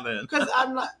right now? Then. Because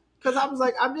I was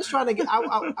like, I'm just trying to get.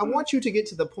 I want you to get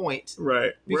to the point.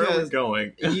 Right. Where are we Because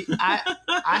going? I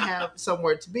have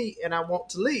somewhere to be and I want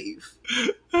to leave.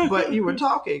 But you were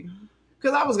talking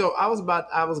because I was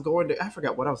going to. I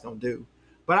forgot what I was going to do.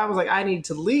 But I was like, I need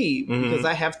to leave because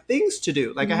I have things to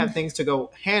do. Like I have things to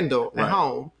go handle at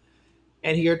home.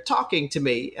 And you're talking to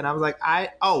me, and I was like, I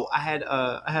had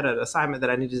an assignment that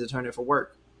I needed to turn in for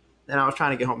work, and I was trying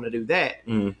to get home to do that.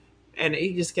 Mm. And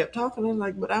he just kept talking. And I'm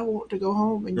like, but I want to go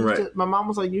home. And Right. my mom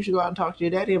was like, you should go out and talk to your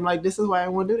daddy. I'm like, this is why I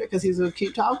want to do that, because he's going to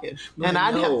keep talking, and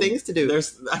I have things to do.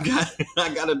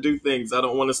 I got to do things. I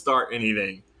don't want to start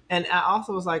anything. And I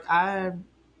also was like, I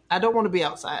don't want to be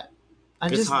outside.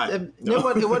 It's hot. It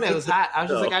was hot. I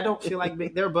was just like, I don't feel like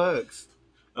there are bugs,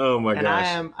 Oh my and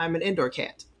gosh. I'm an indoor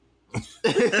cat.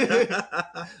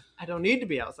 I don't need to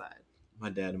be outside. My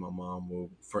dad and my mom will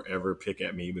forever pick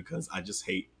at me because I just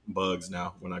hate bugs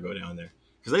now when I go down there.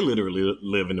 Because they literally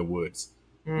live in the woods.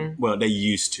 Mm. Well, they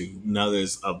used to. Now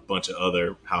there's a bunch of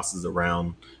other houses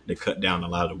around that cut down a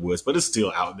lot of the woods, but it's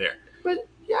still out there. But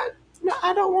yeah, no,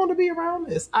 I don't want to be around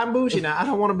this. I'm bougie now. I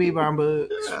don't want to be around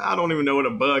bugs. I don't even know what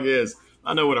a bug is.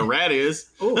 I know what a rat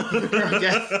is. Oh,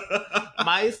 yes.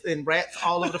 Mice and rats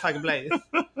all over the fucking place.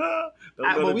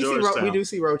 We do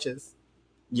see roaches.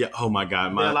 Yeah. Oh my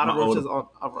God. There are a lot of roaches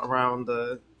around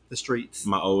the streets.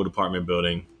 My old apartment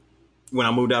building. When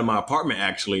I moved out of my apartment,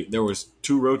 actually, there was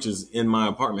 2 roaches in my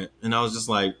apartment, and I was just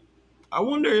like, I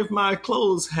wonder if my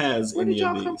clothes has Where any did y'all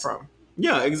of these. come from?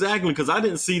 Yeah, exactly. Because I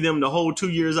didn't see them the whole 2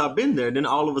 years I've been there. Then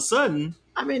all of a sudden,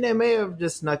 I mean, they may have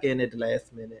just snuck in at the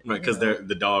last minute. right? Because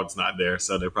the dog's not there,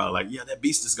 so they're probably like, yeah, that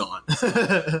beast is gone.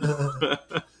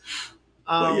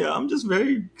 But yeah, I'm just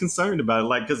very concerned about it.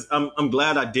 Like, because I'm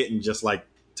glad I didn't just like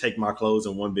take my clothes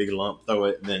in one big lump, throw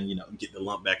it, and then get the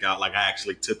lump back out. Like I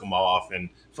actually took them off and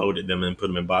folded them and put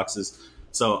them in boxes.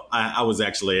 So I was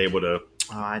actually able to.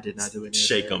 Oh, I did not do any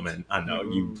shake of that. them, and I know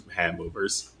you had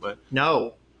movers, but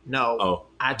No. Oh.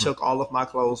 I took all of my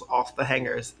clothes off the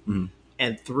hangers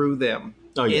and threw them.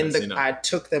 Oh yeah, I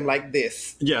took them like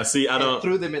this. Yeah, see, I don't.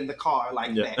 Threw them in the car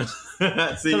like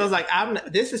that. See, So I was like,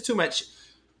 this is too much.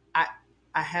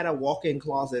 I had a walk-in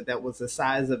closet that was the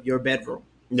size of your bedroom.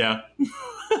 yeah,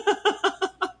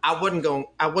 I wasn't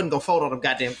gonna fold on them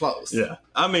goddamn clothes. yeah.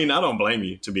 I mean, I don't blame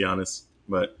you, to be honest.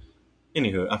 But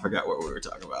anywho, I forgot what we were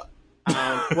talking about.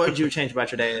 What did you change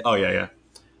about your dad? Oh yeah.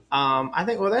 I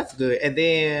think, well, that's good. And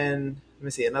then let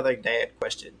me see another dad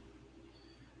question.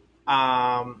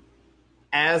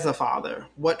 As a father,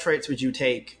 what traits would you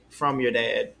take from your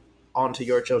dad onto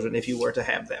your children if you were to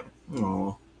have them?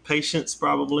 Oh, patience,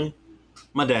 probably.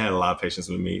 My dad had a lot of patience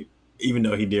with me, even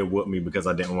though he did whoop me because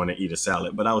I didn't want to eat a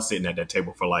salad. But I was sitting at that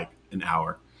table for like an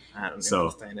hour. I don't So-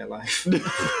 understand that life.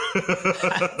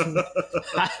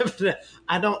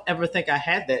 I don't ever think I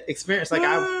had that experience. Like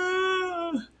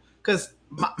because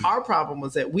our problem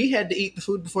was that we had to eat the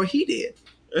food before he did.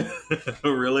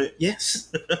 Really?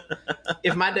 Yes.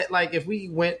 If my dad, like, if we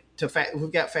went to if we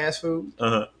got fast food,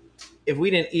 Uh-huh. if we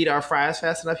didn't eat our fries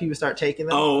fast enough, he would start taking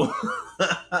them. Oh,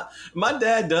 my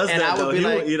dad does And that I would though. be He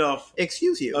like- will eat off.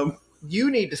 Excuse you.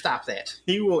 You need to stop that.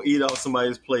 He will eat off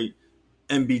somebody's plate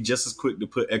and be just as quick to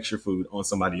put extra food on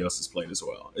somebody else's plate as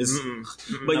well. It's,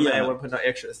 But yeah. my dad wouldn't put no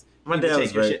extras. My He would dad take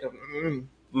was your very- shit.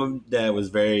 my dad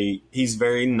was he's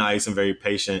very nice and very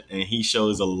patient, and he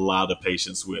shows a lot of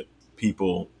patience with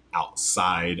people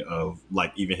outside of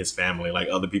like even his family, like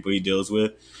other people he deals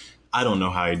with. I don't know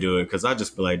how he do it because I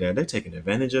just be like, Dad, they're taking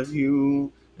advantage of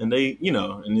you. And they,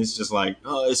 and it's just like,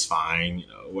 oh, it's fine,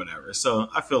 whatever. So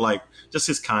I feel like just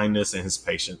his kindness and his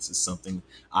patience is something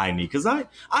I need, because I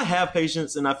have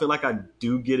patience and I feel like I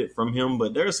do get it from him,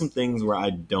 but there are some things where I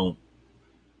don't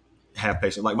have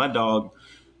patience. Like my dog,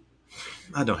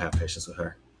 I don't have patience with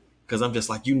her because I'm just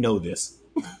like, this.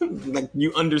 Like,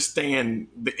 you understand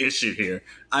the issue here.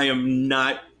 I am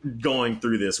not going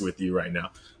through this with you right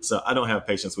now. So I don't have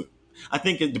patience with. I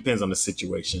think it depends on the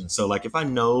situation. So like if I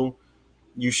know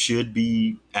you should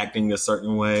be acting a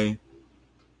certain way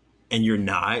and you're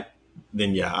not,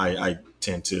 then yeah, I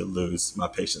tend to lose my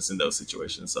patience in those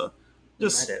situations. So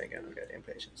just my dad ain't got no goddamn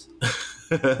patience.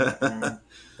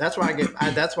 That's why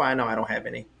that's why I know I don't have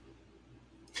any.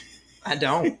 I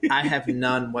don't. I have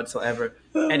none whatsoever,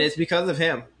 and it's because of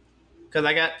him.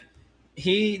 Because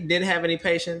he didn't have any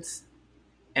patience,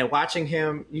 and watching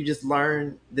him, you just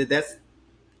learn that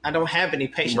I don't have any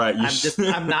patience. Right.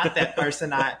 I'm not that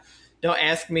person. Don't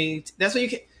ask me. That's what you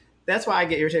can. That's why I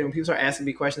get irritated when people start asking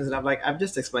me questions, and I'm like, I've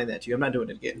just explained that to you. I'm not doing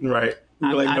it again. Right.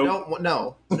 I don't.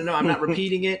 No. I'm not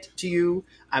repeating it to you.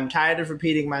 I'm tired of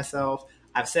repeating myself.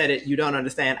 I've said it. You don't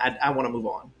understand. I want to move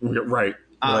on. Right.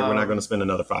 Like we're not going to spend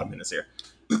another 5 minutes here.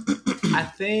 I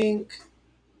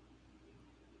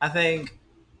think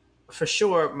for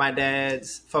sure my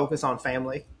dad's focus on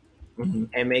family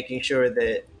and making sure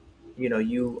that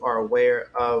you are aware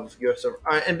of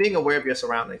and being aware of your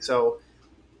surroundings. So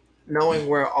knowing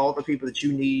where all the people that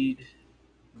you need,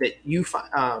 that you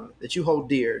hold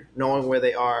dear, knowing where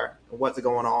they are and what's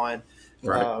going on,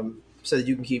 right. So that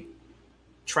you can keep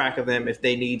track of them if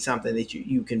they need something, that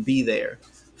you can be there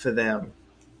for them.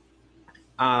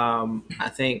 I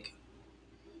think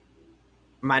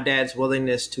my dad's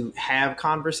willingness to have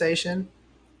conversation.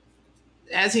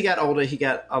 As he got older,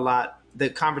 the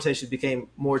conversations became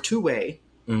more two-way,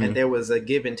 and there was a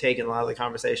give and take in a lot of the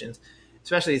conversations,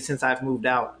 especially since I've moved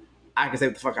out. I can say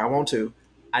what the fuck I want to.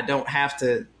 I don't have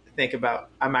to think about,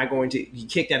 am I going to be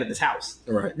kicked out of this house?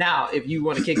 Right. Now, if you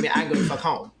want to kick me, I can go the fuck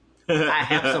home. I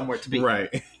have somewhere to be.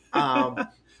 Right.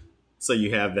 So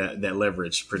you have that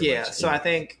leverage pretty much. Yeah. So I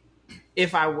think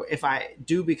if I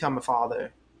do become a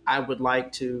father, I would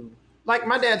like to, like,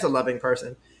 my dad's a loving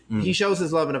person. He shows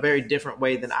his love in a very different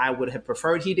way than I would have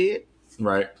preferred he did.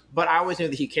 Right. But I always knew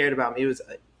that he cared about me. It was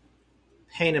a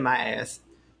pain in my ass.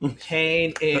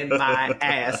 Pain in my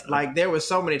ass. Like, there was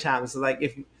so many times,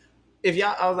 like, if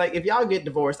y'all get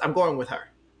divorced, I'm going with her.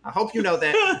 I hope you know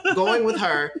that. Going with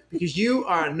her because you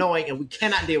are annoying and we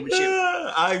cannot deal with you.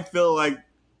 I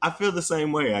feel the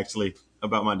same way actually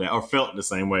about my dad, or felt the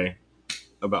same way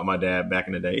about my dad back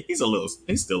in the day. He's still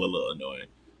a little annoying.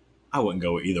 I wouldn't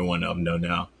go with either one of them though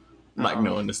now. Like,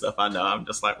 knowing the stuff I know, I'm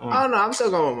just like, Oh no, I'm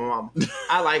still going with my mom.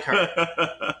 I like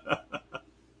her.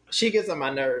 She gets on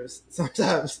my nerves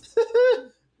sometimes.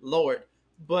 Lord.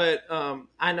 But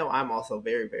I know I'm also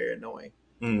very, very annoying.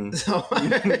 So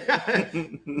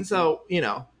So you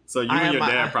and your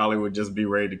dad probably would just be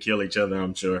ready to kill each other,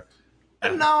 I'm sure.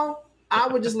 No, I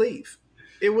would just leave.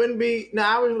 It wouldn't be. No,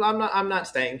 I'm not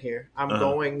staying here. I'm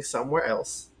going somewhere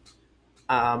else.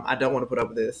 I don't want to put up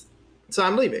with this, so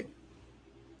I'm leaving.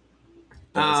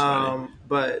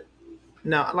 But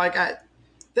no, like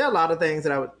there are a lot of things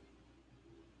that I would.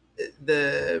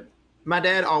 My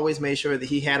dad always made sure that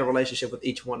he had a relationship with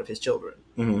each one of his children.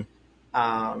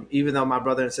 Even though my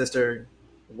brother and sister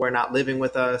were not living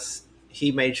with us,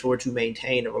 he made sure to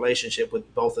maintain a relationship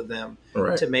with both of them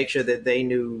to make sure that they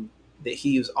knew that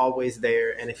he was always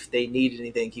there, and if they needed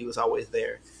anything, he was always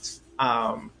there.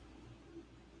 The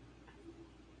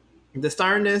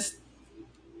sternness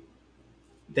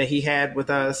that he had with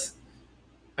us,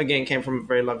 again, came from a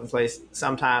very loving place.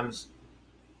 Sometimes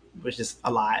was just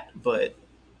a lot, but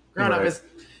growing up,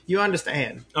 you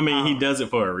understand. I mean, he does it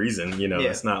for a reason.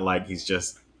 It's not like he's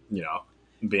just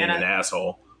being an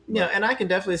asshole. Yeah, and I can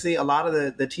definitely see a lot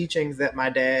of the teachings that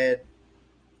my dad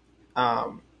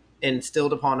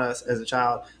instilled upon us as a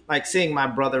child, like seeing my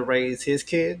brother raise his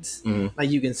kids. Like,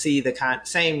 you can see the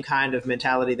same kind of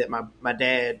mentality that my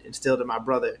dad instilled in my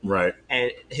brother, right?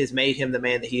 And has made him the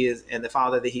man that he is and the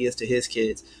father that he is to his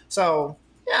kids. So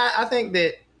yeah, I think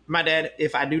that my dad,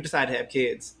 if I do decide to have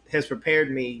kids, has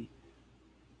prepared me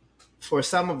for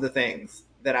some of the things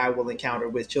that I will encounter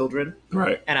with children,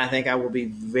 right? And I think I will be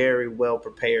very well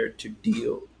prepared to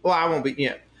deal. Well, I won't be.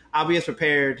 I'll be as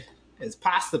prepared as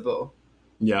possible.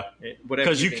 Yeah,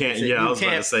 because you can't. Yeah, I was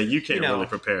about to say you can't really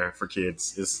prepare for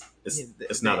kids.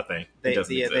 It's not a thing. It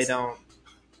doesn't exist. They don't.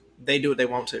 They do what they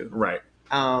want to. Right.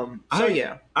 I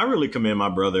really commend my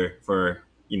brother for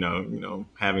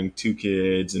having 2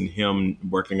 kids and him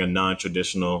working a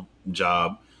non-traditional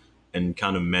job and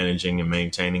kind of managing and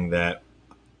maintaining that.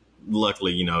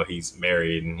 luckily, he's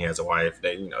married and he has a wife.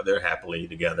 They, they're happily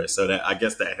together. So that, I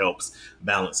guess that helps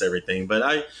balance everything. But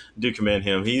I do commend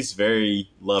him. He's very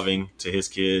loving to his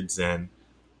kids, and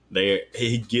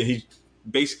he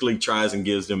basically tries and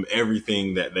gives them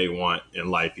everything that they want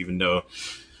in life, even though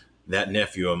that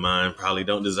nephew of mine probably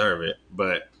don't deserve it.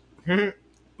 But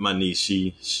my niece,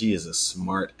 she is a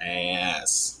smart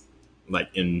ass, like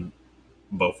in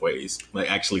both ways, like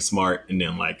actually smart and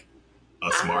then like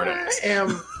a smart ass. I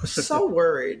am so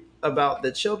worried about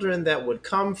the children that would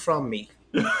come from me.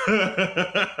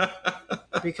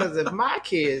 Because if my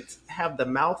kids have the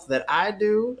mouth that I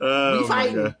do, we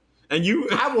fighting. And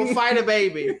I will fight a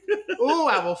baby. Ooh,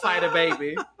 I will fight a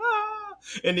baby.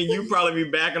 And then you probably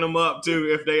be backing them up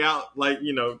too if they out like,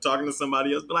 talking to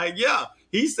somebody else. Be like, yeah,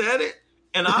 he said it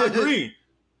and I agree.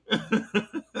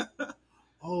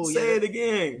 Say it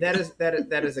again.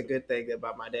 That is a good thing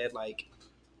about my dad. Like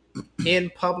in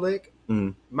public,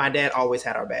 my dad always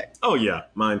had our back. Oh yeah,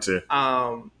 mine too.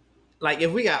 Like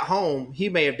if we got home, he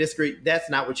may have disagreed. That's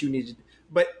not what you needed.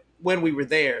 But when we were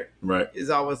there, right, it's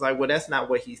always like, well, that's not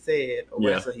what he said, or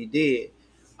that's what he did.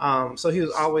 So he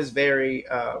was always very.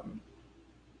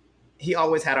 He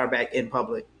always had our back in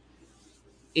public,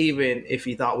 even if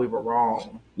he thought we were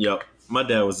wrong. Yep, my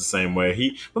dad was the same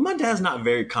way. But my dad's not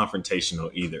very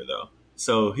confrontational either, though.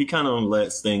 So he kind of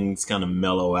lets things kind of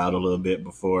mellow out a little bit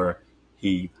before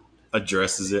he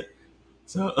addresses it.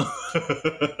 So,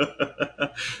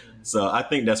 so I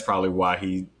think that's probably why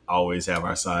he always have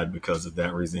our side, because of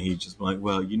that reason. He's just like,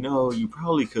 well, you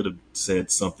probably could have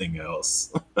said something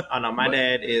else. Oh no, my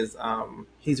dad is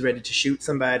he's ready to shoot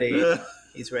somebody.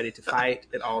 He's ready to fight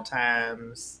at all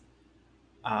times.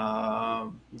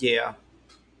 Yeah.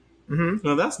 Mm-hmm.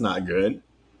 Well, that's not good.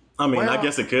 I mean, I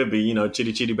guess it could be,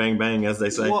 chitty chitty bang bang, as they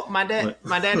say. Well, my dad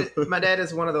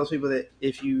is one of those people that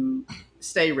if you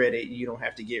stay ready, you don't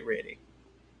have to get ready.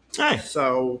 Hey,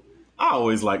 so I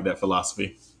always like that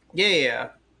philosophy. Yeah,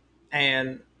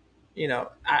 and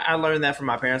I learned that from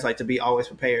my parents, like to be always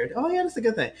prepared. Oh yeah, that's a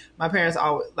good thing. My parents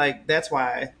always like that's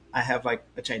why I have like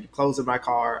a change of clothes in my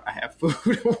car. I have food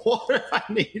and water if I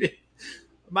need it.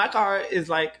 My car is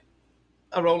like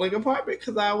a rolling apartment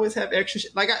because I always have extra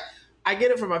shit. Like I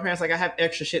get it from my parents. Like I have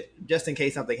extra shit just in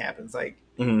case something happens. Like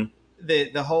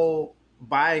the whole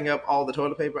buying up all the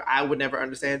toilet paper, I would never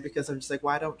understand because I'm just like,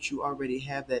 why don't you already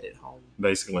have that at home?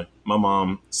 Basically, my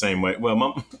mom same way. Well,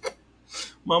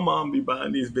 my mom be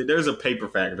buying these. There's a paper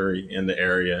factory in the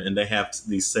area, and they have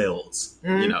these sales,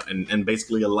 and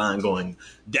basically a line going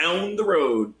down the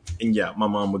road. And yeah, my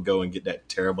mom would go and get that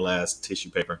terrible ass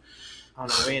tissue paper. I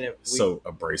don't know. So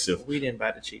abrasive. We didn't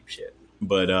buy the cheap shit.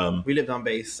 But we lived on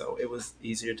base, so it was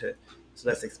easier it's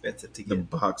less expensive to get. The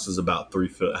box is about 3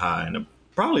 foot high and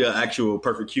probably an actual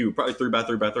perfect cube, probably 3 by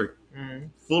 3 by 3,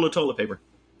 full of toilet paper.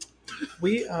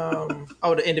 We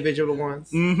the individual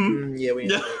ones. Yeah,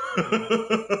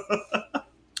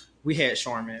 we had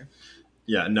Charmin.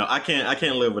 Yeah, no, I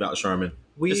can't live without Charmin.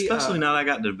 Especially now that I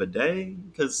got the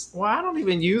bidet, because I don't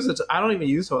even use it. I don't even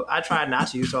use toilet. I try not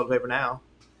to use toilet paper now.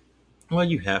 Well,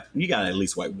 you got to at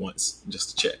least wipe once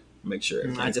just to check, make sure.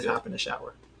 I just hop in the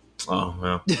shower. Oh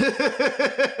well.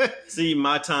 See,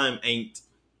 my time ain't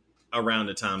around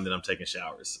the time that I'm taking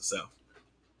showers. So,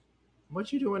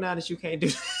 what you doing now that you can't do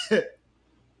that?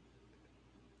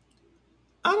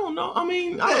 I don't know. I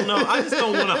mean, I don't know. I just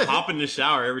don't want to hop in the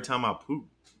shower every time I poop.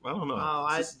 I don't know. Oh,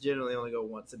 I generally only go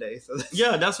once a day. So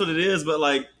that's what it is. But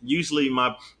like, usually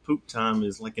my poop time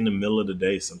is like in the middle of the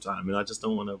day sometime, and I just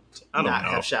don't want to. I don't know.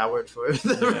 Have showered for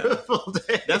the full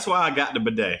day. That's why I got the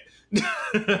bidet.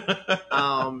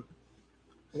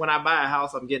 When I buy a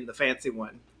house, I'm getting the fancy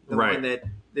one, the one that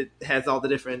has all the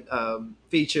different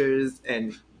features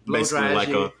and blow dries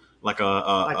you. Like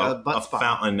a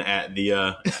fountain at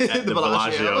the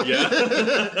Bellagio.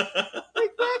 Yeah.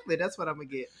 Exactly. That's what I'm gonna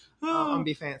get. I'm gonna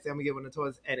be fancy. I'm gonna get one of the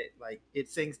toys, and it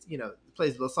sings.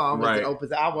 Plays a little song as it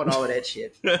opens. I want all of that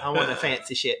shit. I want the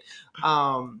fancy shit.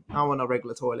 I don't want no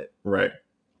regular toilet. Right.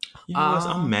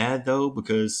 I'm mad though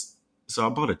because I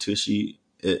bought a Tushy.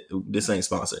 This ain't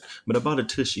sponsored, but I bought a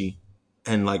Tushy,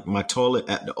 and like my toilet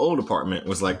at the old apartment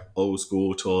was like old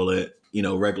school toilet.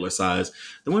 Regular size.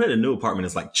 The one at the new apartment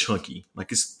is like chunky,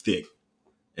 like it's thick,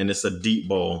 and it's a deep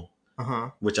bowl,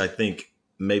 which I think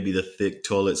maybe the thick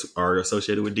toilets are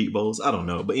associated with deep bowls. I don't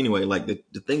know, but anyway, like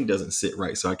the thing doesn't sit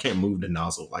right, so I can't move the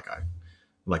nozzle like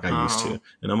I used to,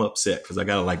 and I'm upset because I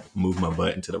gotta like move my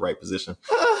butt into the right position.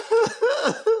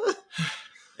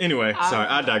 Anyway, sorry,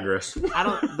 I digress.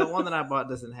 The one that I bought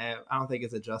doesn't have. I don't think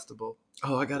it's adjustable.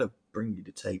 Oh, I gotta bring you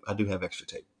the tape. I do have extra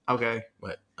tape. Okay,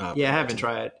 but I haven't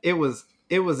tried. It was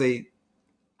a.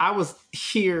 I was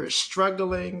here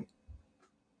struggling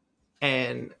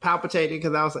and palpitating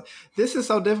because I was like, this is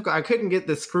so difficult. I couldn't get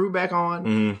the screw back on.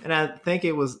 Mm-hmm. And I think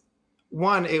it was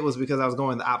because I was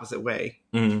going the opposite way,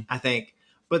 I think.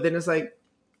 But then it's like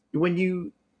when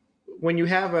you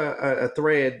have a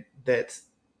thread that's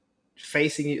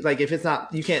facing you, like if it's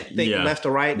not, you can't think left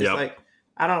or right. It's like,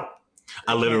 I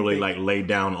literally like lay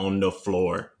down on the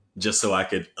floor just so I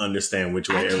could understand which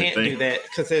way everything. I can't do that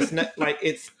because there's not like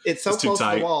it's so it's close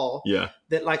to the wall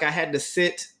that like I had to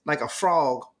sit like a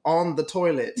frog on the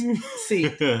toilet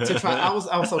seat to try. I was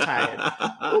so tired.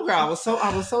 Oh girl, I was so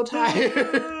tired.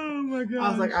 Oh my god! I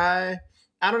was like I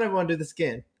don't ever want to do this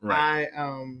again. Right. I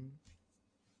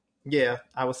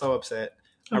was so upset.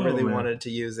 I really wanted to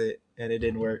use it and it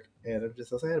didn't work, and I'm just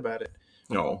so sad about it.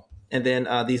 No. And then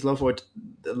these low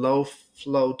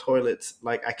flow toilets,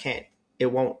 like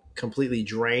it won't completely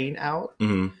drain out.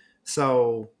 Mm-hmm.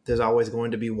 So there's always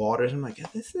going to be water. I'm like,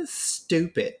 this is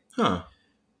stupid. Huh.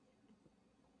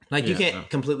 Like you can't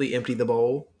completely empty the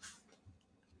bowl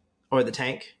or the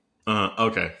tank.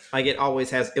 Okay. Like it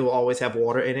will always have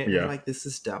water in it. Yeah. I'm like, this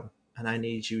is dumb and I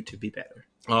need you to be better.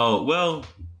 Oh, well,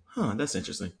 that's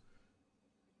interesting.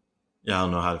 Yeah, I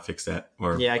don't know how to fix that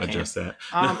or adjust that.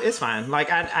 It's fine.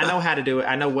 Like I know how to do it.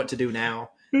 I know what to do now.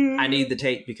 I need the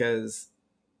tape because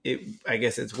I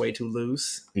guess it's way too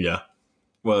loose. Yeah.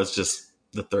 Well, it's just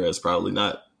the thread's probably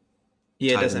not.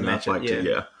 Yeah, it doesn't match up.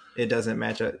 Yeah. It doesn't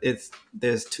match up.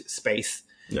 There's space.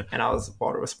 Yeah. And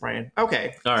water was spraying.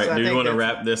 Okay. All right. So do you want to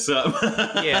wrap this up?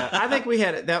 Yeah, I think we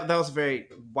had that was a very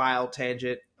wild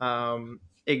tangent.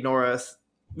 Ignore us.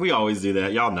 We always do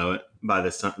that. Y'all know it by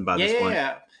this time. This point.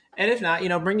 Yeah. And if not,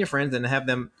 bring your friends in and have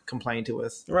them complain to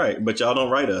us. Right. But y'all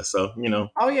don't write us. So,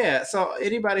 Oh, yeah. So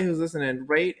anybody who's listening,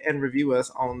 rate and review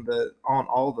us on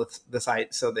all the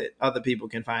sites so that other people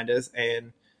can find us.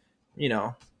 And,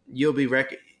 you'll be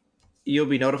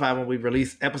notified when we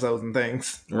release episodes and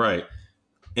things. Right.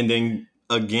 And then,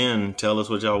 again, tell us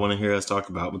what y'all want to hear us talk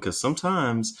about. Because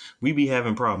sometimes we be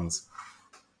having problems.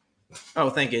 Oh,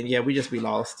 thinking. Yeah, we just be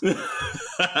lost.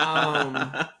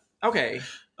 Okay.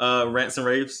 Rants and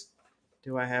raves.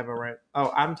 Do I have a rant?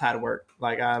 Oh, I'm tired of work.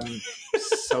 Like I'm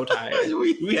so tired.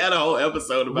 we had a whole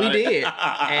episode about it. We did,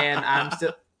 and I'm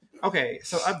still okay.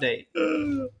 So update.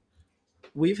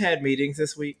 We've had meetings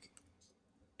this week,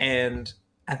 and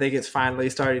I think it's finally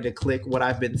starting to click what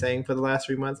I've been saying for the last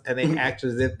 3 months, and they act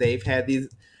as if they've had these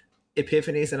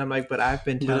epiphanies, and I'm like, but I've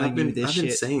been telling you this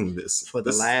shit saying this for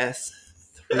the last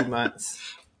 3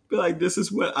 months. Like, this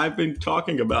is what I've been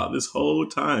talking about this whole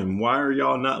time. Why are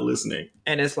y'all not listening?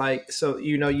 And it's like, so,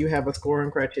 you have a scoring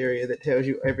criteria that tells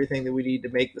you everything that we need to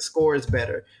make the scores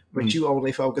better, but you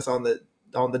only focus on the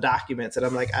documents. And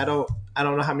I'm like, I don't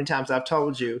know how many times I've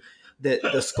told you that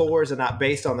the scores are not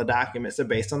based on the documents, they're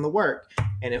based on the work.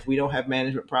 And if we don't have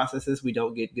management processes, we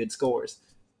don't get good scores.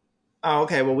 Oh,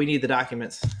 okay. Well, we need the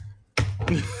documents.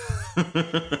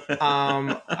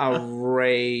 A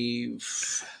rave.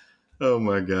 Oh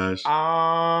my gosh.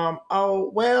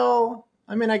 Oh, well,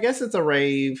 I mean, I guess it's a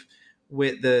rave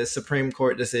with the Supreme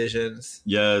Court decisions.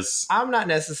 Yes. I'm not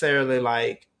necessarily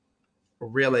like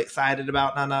really excited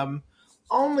about none of them,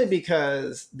 only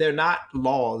because they're not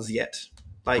laws yet.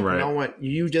 Like no one,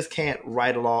 you just can't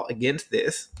write a law against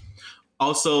this.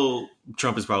 Also,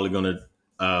 Trump is probably going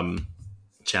to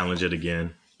challenge it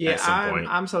again. Yeah, at some point.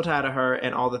 I'm so tired of her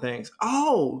and all the things.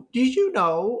 Oh, did you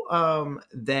know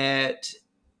that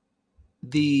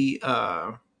the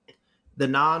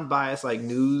non-biased like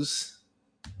news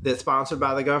that's sponsored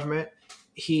by the government,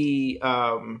 he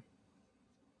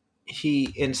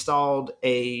installed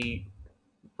a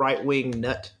right-wing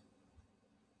nut,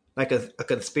 like a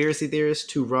conspiracy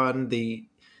theorist, to run the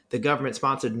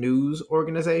government-sponsored news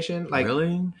organization, like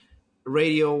really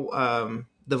radio,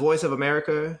 the Voice of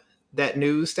America, that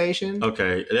news station.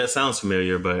 Okay, that sounds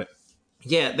familiar, but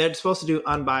yeah, they're supposed to do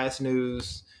unbiased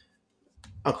news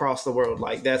across the world.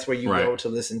 Like that's where you go to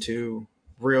listen to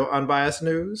real unbiased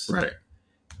news. Right.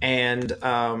 And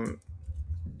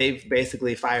they've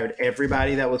basically fired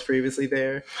everybody that was previously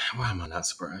there. Why am I not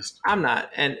surprised? I'm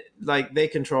not. And like they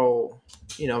control,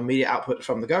 media output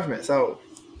from the government. So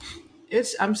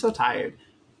I'm so tired.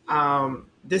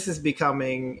 This is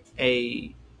becoming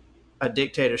a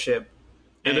dictatorship.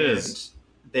 It is.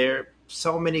 There are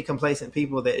so many complacent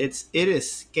people that it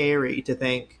is scary to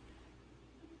think.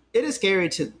 It is scary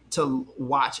to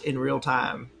watch in real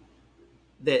time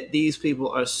that these people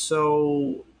are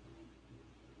so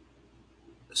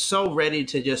ready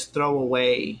to just throw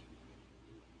away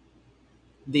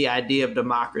the idea of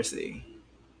democracy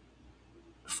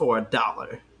for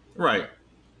 $1. Right.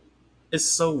 It's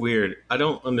so weird. I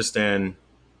don't understand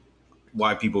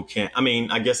why people can't. I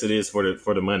mean, I guess it is for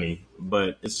the money,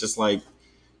 but it's just like,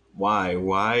 why?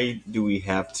 Why do we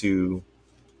have to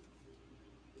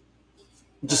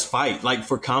just fight? Like,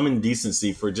 for common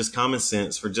decency, for just common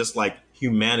sense, for just like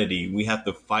humanity, we have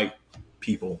to fight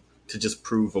people to just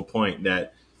prove a point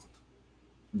that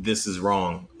this is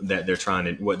wrong, that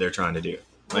what they're trying to do.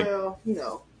 Like, Well,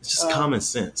 it's just common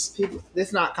sense. people.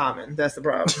 It's not common. That's the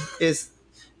problem. It's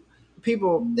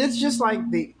people. It's just like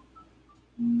the.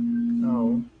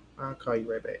 Oh, I'll call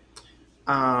you right back.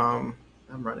 I'm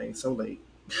running so late.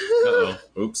 Uh-oh.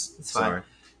 Oops. It's fine. Sorry.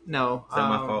 No, Is that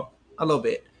my fault? A little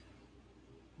bit,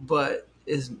 but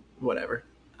it's whatever.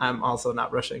 I'm also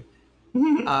not rushing.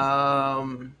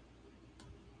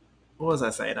 What was I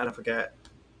saying? I forgot.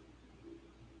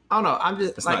 Oh no, I'm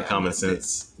just. It's like, not common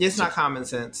sense. It's not common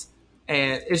sense,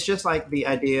 and it's just like the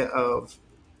idea of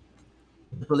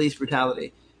police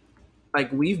brutality.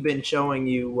 Like, we've been showing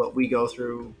you what we go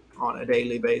through on a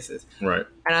daily basis, Right.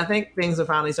 and I think things are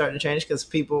finally starting to change because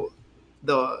people,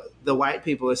 the white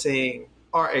people,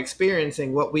 are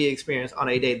experiencing what we experience on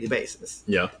a daily basis.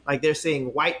 Yeah. Like, they're seeing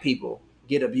white people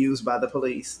get abused by the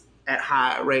police at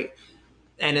high rate,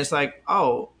 and it's like,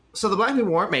 oh, so the black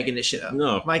people weren't making this shit up.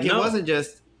 No. Like, it No. wasn't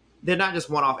just. They're not just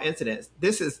one-off incidents.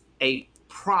 This is a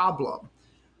problem.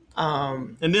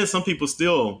 And then some people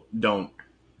still don't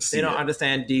see They don't it.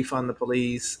 understand defund the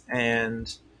police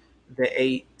and the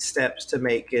 8 steps to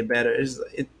make it better.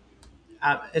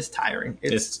 It's tiring.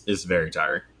 It's very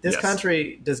tiring. This Yes.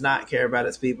 country does not care about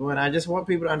its people, and I just want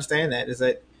people to understand that. Is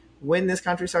that when this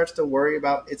country starts to worry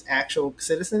about its actual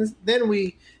citizens,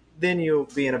 then you'll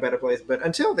be in a better place. But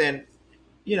until then,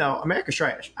 America's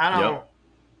trash. Yep.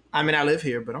 I mean, I live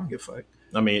here, but I don't give a fuck.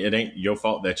 I mean, it ain't your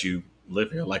fault that you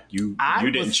live here. Like, you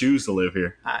didn't was- choose to live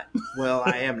here. I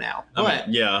am now, I but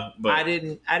mean, yeah, but I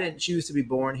didn't choose to be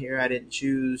born here. I didn't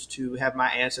choose to have my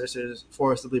ancestors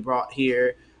forcibly brought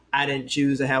here. I didn't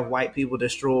choose to have white people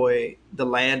destroy the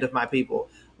land of my people.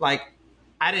 Like,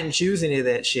 I didn't choose any of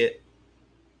that shit.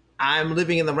 I'm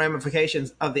living in the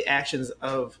ramifications of the actions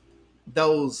of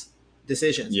those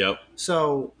decisions. yep,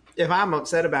 So if I'm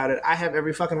upset about it, I have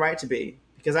every fucking right to be,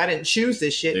 because I didn't choose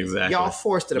this shit. Exactly. Y'all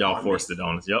forced it upon y'all forced me. it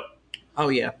on us. Yep. Oh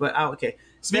yeah, but okay.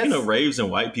 Speaking That's- of raves and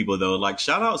white people, though, like,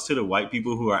 shout outs to the white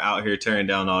people who are out here tearing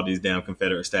down all these damn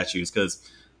Confederate statues, because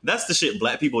that's the shit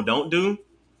black people don't do.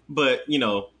 But,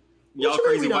 y'all you mean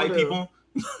crazy we don't white do? people,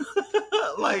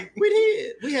 like, we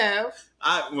did. We have.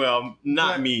 not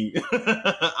But- me.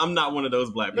 I'm not one of those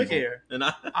black people. Look here. And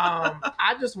I,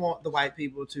 I just want the white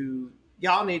people to.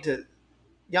 Y'all need to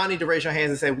raise your hands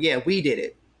and say, "Yeah, we did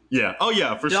it." yeah, oh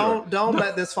yeah, for sure. Don't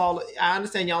let this fall. I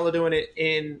understand y'all are doing it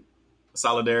in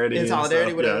Solidarity, and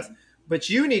solidarity stuff, with yeah. us, but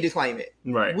you need to claim it.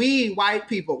 Right. We white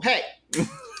people. Hey,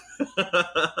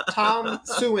 Tom,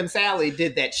 Sue, and Sally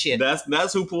did that shit.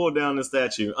 That's who pulled down the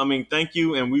statue. I mean, thank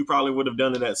you, and we probably would have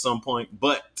done it at some point,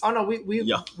 but Oh no,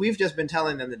 Yeah. we've just been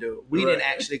telling them to do it. We Right. didn't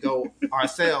actually go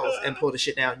ourselves and pull the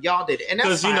shit down. Y'all did it, and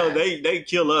that's because fine. they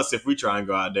kill us if we try and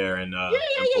go out there and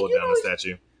pull you down know the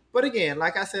statue. But again,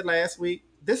 like I said last week,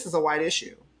 this is a white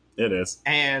issue. It is.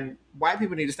 And white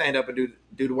people need to stand up and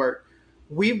do the work.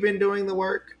 We've been doing the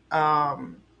work. I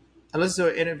listened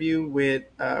to an interview with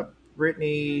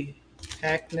Brittany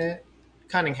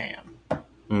Cunningham.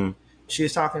 Mm. She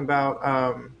was talking about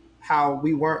how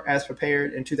we weren't as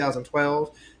prepared in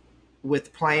 2012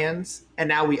 with plans, and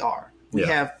now we are. We Yeah.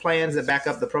 have plans that back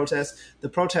up the protests. The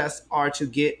protests are to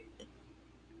get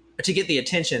the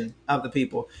attention of the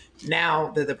people.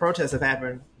 Now that the protests have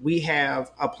happened, we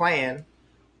have a plan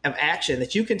of action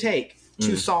that you can take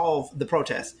to solve the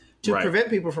protests, to Right. prevent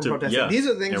people from protesting. Yeah. These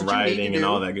are the things And that you need rioting to and do.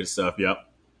 all that good stuff. Yep.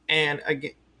 And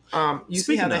again, you see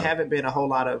Speaking how there of- haven't been a whole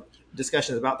lot of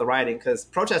discussions about the rioting because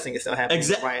protesting is still happening,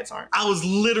 Exact- but riots aren't. I was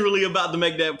literally about to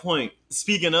make that point.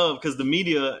 Speaking of, because the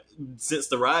media, since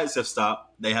the riots have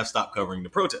stopped, they have stopped covering the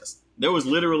protests. There was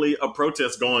literally a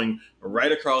protest going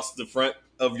right across the front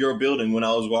of your building when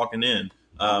I was walking in.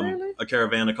 Really? A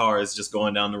caravan of cars just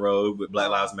going down the road with Black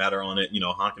Lives Matter on it,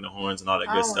 honking the horns and all that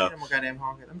I good don't stuff. want to more goddamn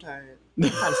honking. I'm tired. I'm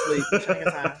trying to sleep. I'm trying to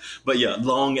get time. But yeah,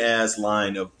 long ass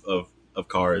line of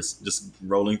cars just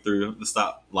rolling through the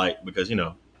stoplight because,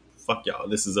 fuck y'all,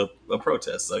 this is a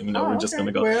protest. So, Oh, we're just okay. going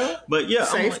to go. Well, But yeah,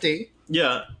 I'm like- safety.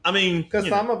 yeah, I mean, Because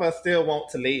some of us still want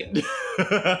to live.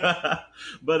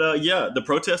 but yeah, the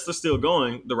protests are still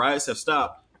going. The riots have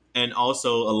stopped, and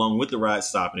also along with the riots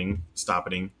stopping,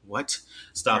 Words.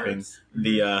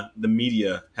 the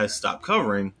media has stopped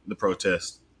covering the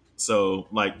protest. So,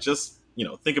 like, just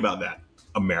think about that,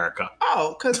 America.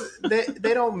 Oh, because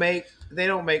they don't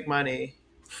make money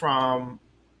from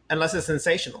unless it's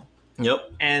sensational.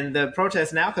 Yep. And the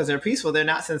protests now, because they're peaceful, they're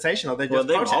not sensational. They're just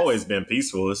They've protests. always been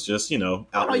peaceful. It's just, Oh, no,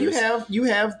 outliers. you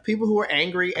have people who are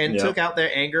angry and Yep. took out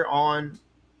their anger on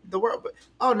the world.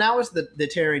 But, now it's the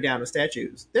tearing down of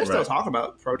statues. They're still Right. talking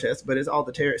about protests, but it's all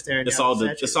the tearing down. It's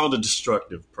all the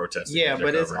destructive protesting. Yeah, that they're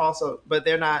but it's covering. also, but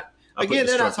they're not. I put Again,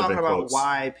 they're not destructive talking in about quotes.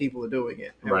 why people are doing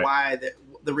it and Right. why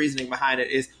the reasoning behind it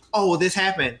is. Oh, this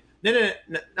happened. No.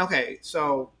 Okay,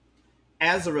 so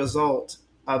as a result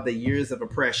of the years of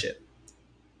oppression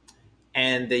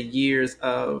and the years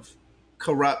of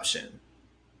corruption,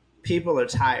 people are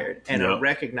tired and are Yep.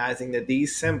 recognizing that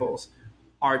these symbols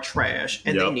are trash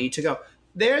and they Yep. need to go.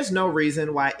 There's no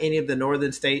reason why any of the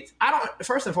northern states.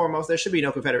 First and foremost, there should be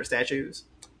no Confederate statues.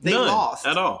 They None lost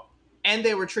at all. and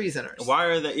they were treasoners. Why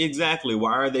are they exactly?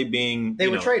 Why are they being? They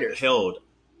were traitors. Held,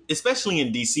 especially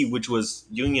in D.C., which was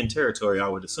Union territory. I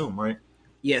would assume, right?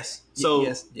 Yes. So,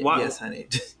 yes, why- yes, honey.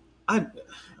 I.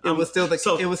 It was still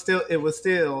so- it was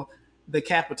still the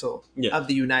capital Yeah. of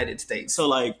the United States. So,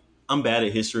 like, I'm bad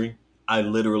at history. I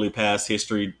literally passed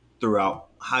history throughout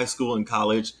high school and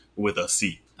college with a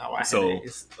C. Oh, I So had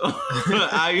A's.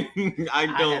 I I had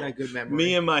a don't. good memory.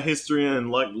 Me and my history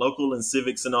and like local and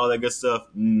civics and all that good stuff,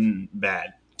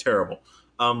 bad, terrible.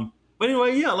 But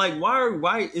anyway, yeah, like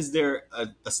why is there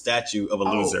a statue of a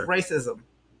loser? Racism.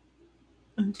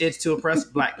 It's to oppress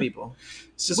black people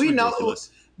It's just we know- ridiculous.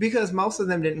 because most of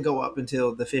them didn't go up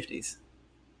until the 50s.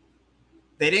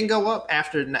 They didn't go up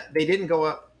after. They didn't go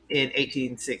up in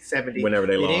 1870. Whenever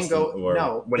they didn't lost, go. or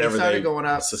No, whenever they started going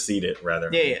up. seceded, rather.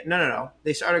 Yeah, no.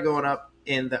 They started going up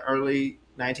in the early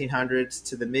 1900s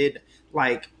to the mid,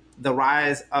 like the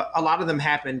rise. A lot of them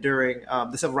happened during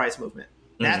the Civil Rights Movement.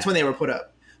 That's when they were put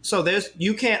up. So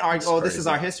you can't argue. That's This is crazy.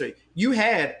 our history. You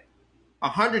had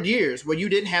 100 years where you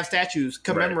didn't have statues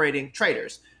commemorating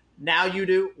traitors. Now you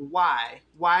do. Why?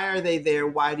 Why are they there?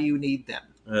 Why do you need them?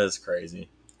 That's crazy.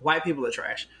 White people are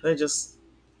trash. They just,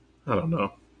 I don't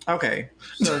know. Okay.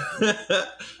 So,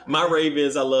 My rave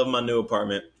is I love my new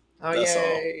apartment. oh That's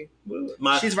yay!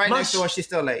 My, She's right my next door. She's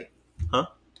still late.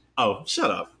 Oh, shut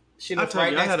up. She I lives told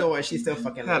right you, I next had a- door. And she's still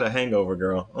fucking I had late. a hangover,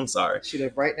 girl. I'm sorry. She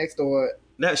lived right next door.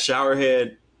 That shower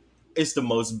head, it's the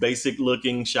most basic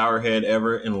looking shower head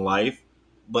ever in life,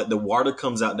 but the water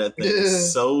comes out that thing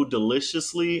so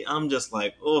deliciously. I'm just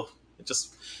like, oh, it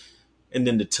just. And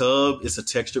then the tub, it's a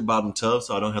textured bottom tub,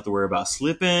 so I don't have to worry about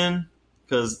slipping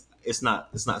because it's not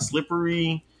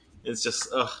slippery. It's just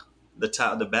the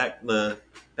tile, the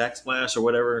backsplash or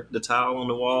whatever, the tile on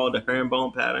the wall, the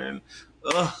herringbone pattern.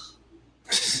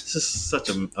 It's just such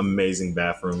an amazing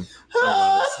bathroom. I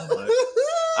love it so much.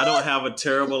 I don't have a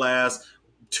terrible ass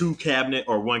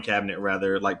one cabinet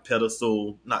rather, like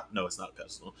pedestal. It's not a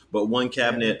pedestal, but one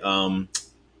cabinet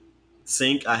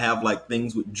sink. I have like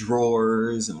things with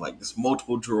drawers and like this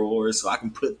multiple drawers, so I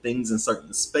can put things in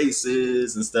certain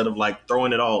spaces instead of like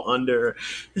throwing it all under.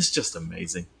 It's just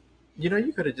amazing. You know,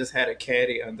 you could have just had a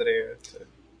caddy under there to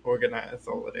organize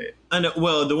all of that. I know.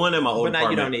 Well, the one in my old But now you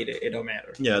apartment, don't need it. It don't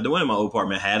matter. yeah, the one in my old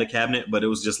apartment had a cabinet, but it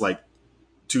was just like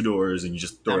two doors and you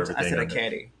just throw I everything said a under.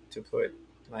 caddy to put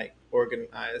like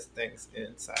organize things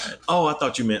inside. Oh, I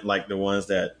thought you meant like the ones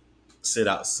that sit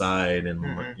outside and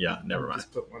Mhm. yeah, never mind.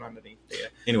 Just put one underneath there.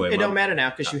 Anyway, It don't matter now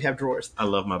because you have drawers. I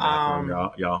love my bathroom,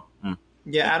 y'all.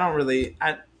 Yeah, I don't really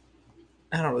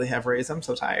have rays. I'm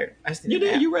so tired. I just need You a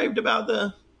did. nap. You raved about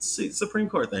the Supreme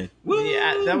Court thing. Woo!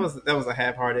 Yeah, that was a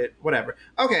half-hearted whatever.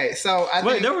 Okay, so I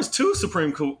Wait, think there was two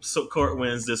Supreme Court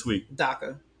wins this week.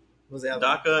 DACA was the other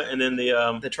one. DACA and then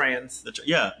The trans.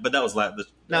 yeah, but that was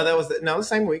No, that was the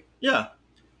same week. yeah,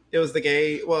 It was the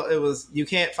gay. Well, it was you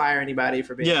can't fire anybody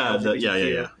for being yeah,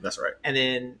 LGBTQ. yeah. That's right. And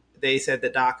then they said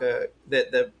that DACA,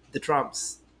 that the Trump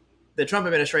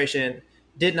administration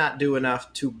did not do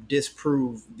enough to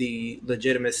disprove the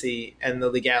legitimacy and the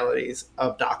legalities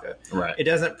of DACA. Right, It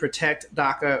doesn't protect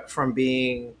DACA from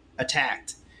being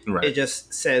attacked. right. It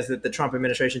just says that the Trump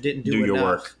administration didn't do your enough.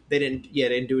 work. They didn't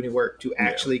do any work to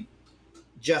actually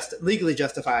legally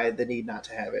justify the need not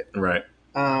to have it. Right.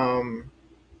 Um,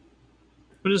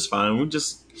 But it's fine.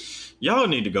 Y'all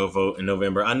need to go vote in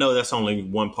November. I know that's only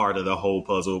one part of the whole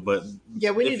puzzle, but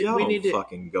yeah, we if y'all need don't to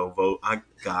fucking go vote, I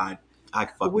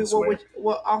fucking swear.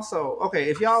 well, also, okay,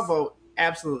 if y'all vote,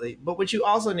 absolutely. But what you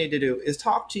also need to do is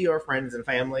talk to your friends and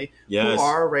family Yes. who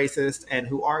are racist and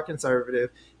who are conservative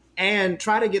and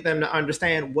try to get them to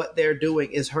understand what they're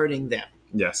doing is hurting them.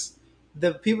 Yes.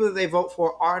 The people that they vote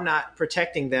for are not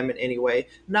protecting them in any way.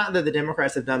 Not that the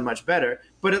Democrats have done much better,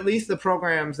 but at least the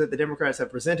programs that the Democrats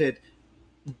have presented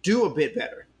do a bit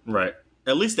better. Right.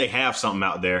 At least they have something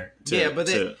out there.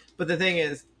 But the thing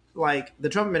is, like, the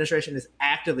Trump administration is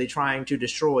actively trying to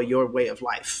destroy your way of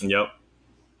life. Yep.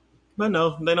 But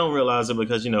no, they don't realize it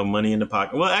because, money in the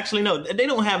pocket. Well, actually, no, they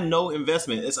don't have no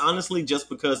investment. It's honestly just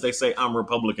because they say I'm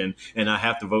Republican and I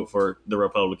have to vote for the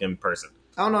Republican person.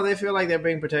 I don't know. They feel like they're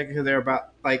being protected because they're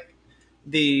about like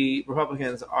the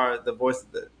Republicans are the voice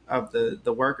of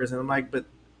the workers, and I'm like, but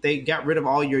they got rid of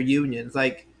all your unions.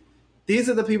 Like these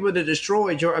are the people that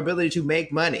destroyed your ability to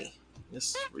make money.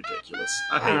 It's ridiculous.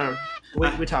 I hate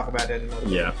it. We talk about that in another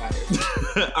Yeah.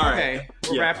 All right. Okay,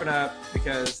 we're wrapping up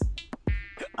because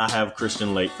I have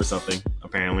Christian late for something,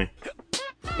 apparently.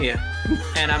 Yeah,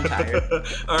 and I'm tired.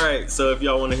 All right, so if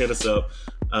y'all want to hit us up,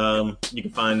 you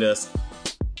can find us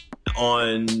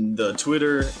on the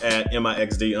Twitter at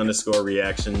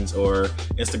MIXD_reactions or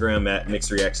Instagram at Mixed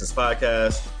Reactions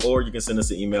Podcast, or you can send us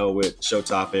an email with show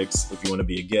topics if you want to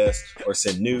be a guest or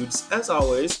send nudes. As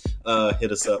always,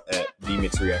 hit us up at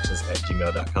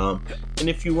themixedreactions@gmail.com. And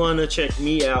if you want to check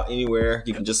me out anywhere,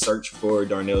 you can just search for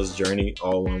Darnell's Journey,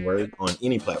 all one word, on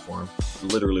any platform.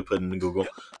 Literally put it in Google.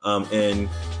 And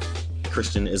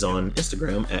Christian is on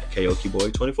Instagram at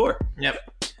KOKBoy24. Yep.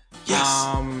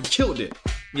 Yes. Killed it.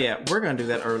 Yeah, we're going to do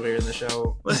that earlier in the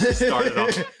show. Let's just start it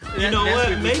off. You know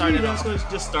what? Maybe that's going to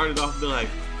just start it off and be like,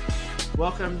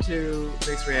 welcome to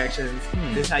Mixed Reactions.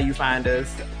 This is how you find us.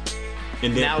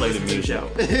 And then now play the music.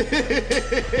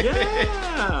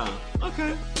 Yeah.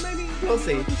 Okay. Maybe. We'll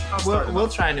see. We'll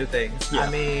try new things. Yeah. I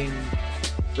mean,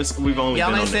 we've only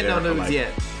y'all been ain't on sent no nudes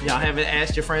yet. Y'all haven't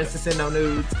asked your friends to send no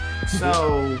nudes.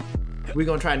 So we're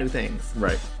going to try new things.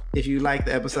 Right. If you like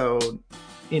the episode,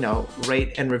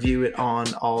 rate and review it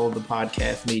on all the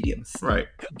podcast mediums. Right.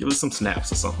 Give us some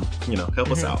snaps or something. Help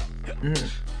us out.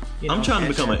 Mm-hmm. I'm trying to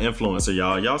become an influencer,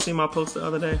 y'all. Y'all see my post the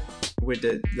other day? With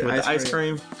the ice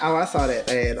cream? Oh, I saw that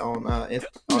ad on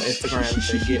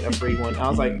Instagram to get a free one. I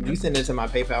was like, you send it to my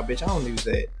PayPal, bitch. I don't use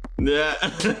that. Yeah.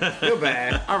 Feel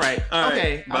bad. All right.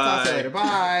 Okay. Bye. I'll talk to you later.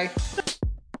 Bye.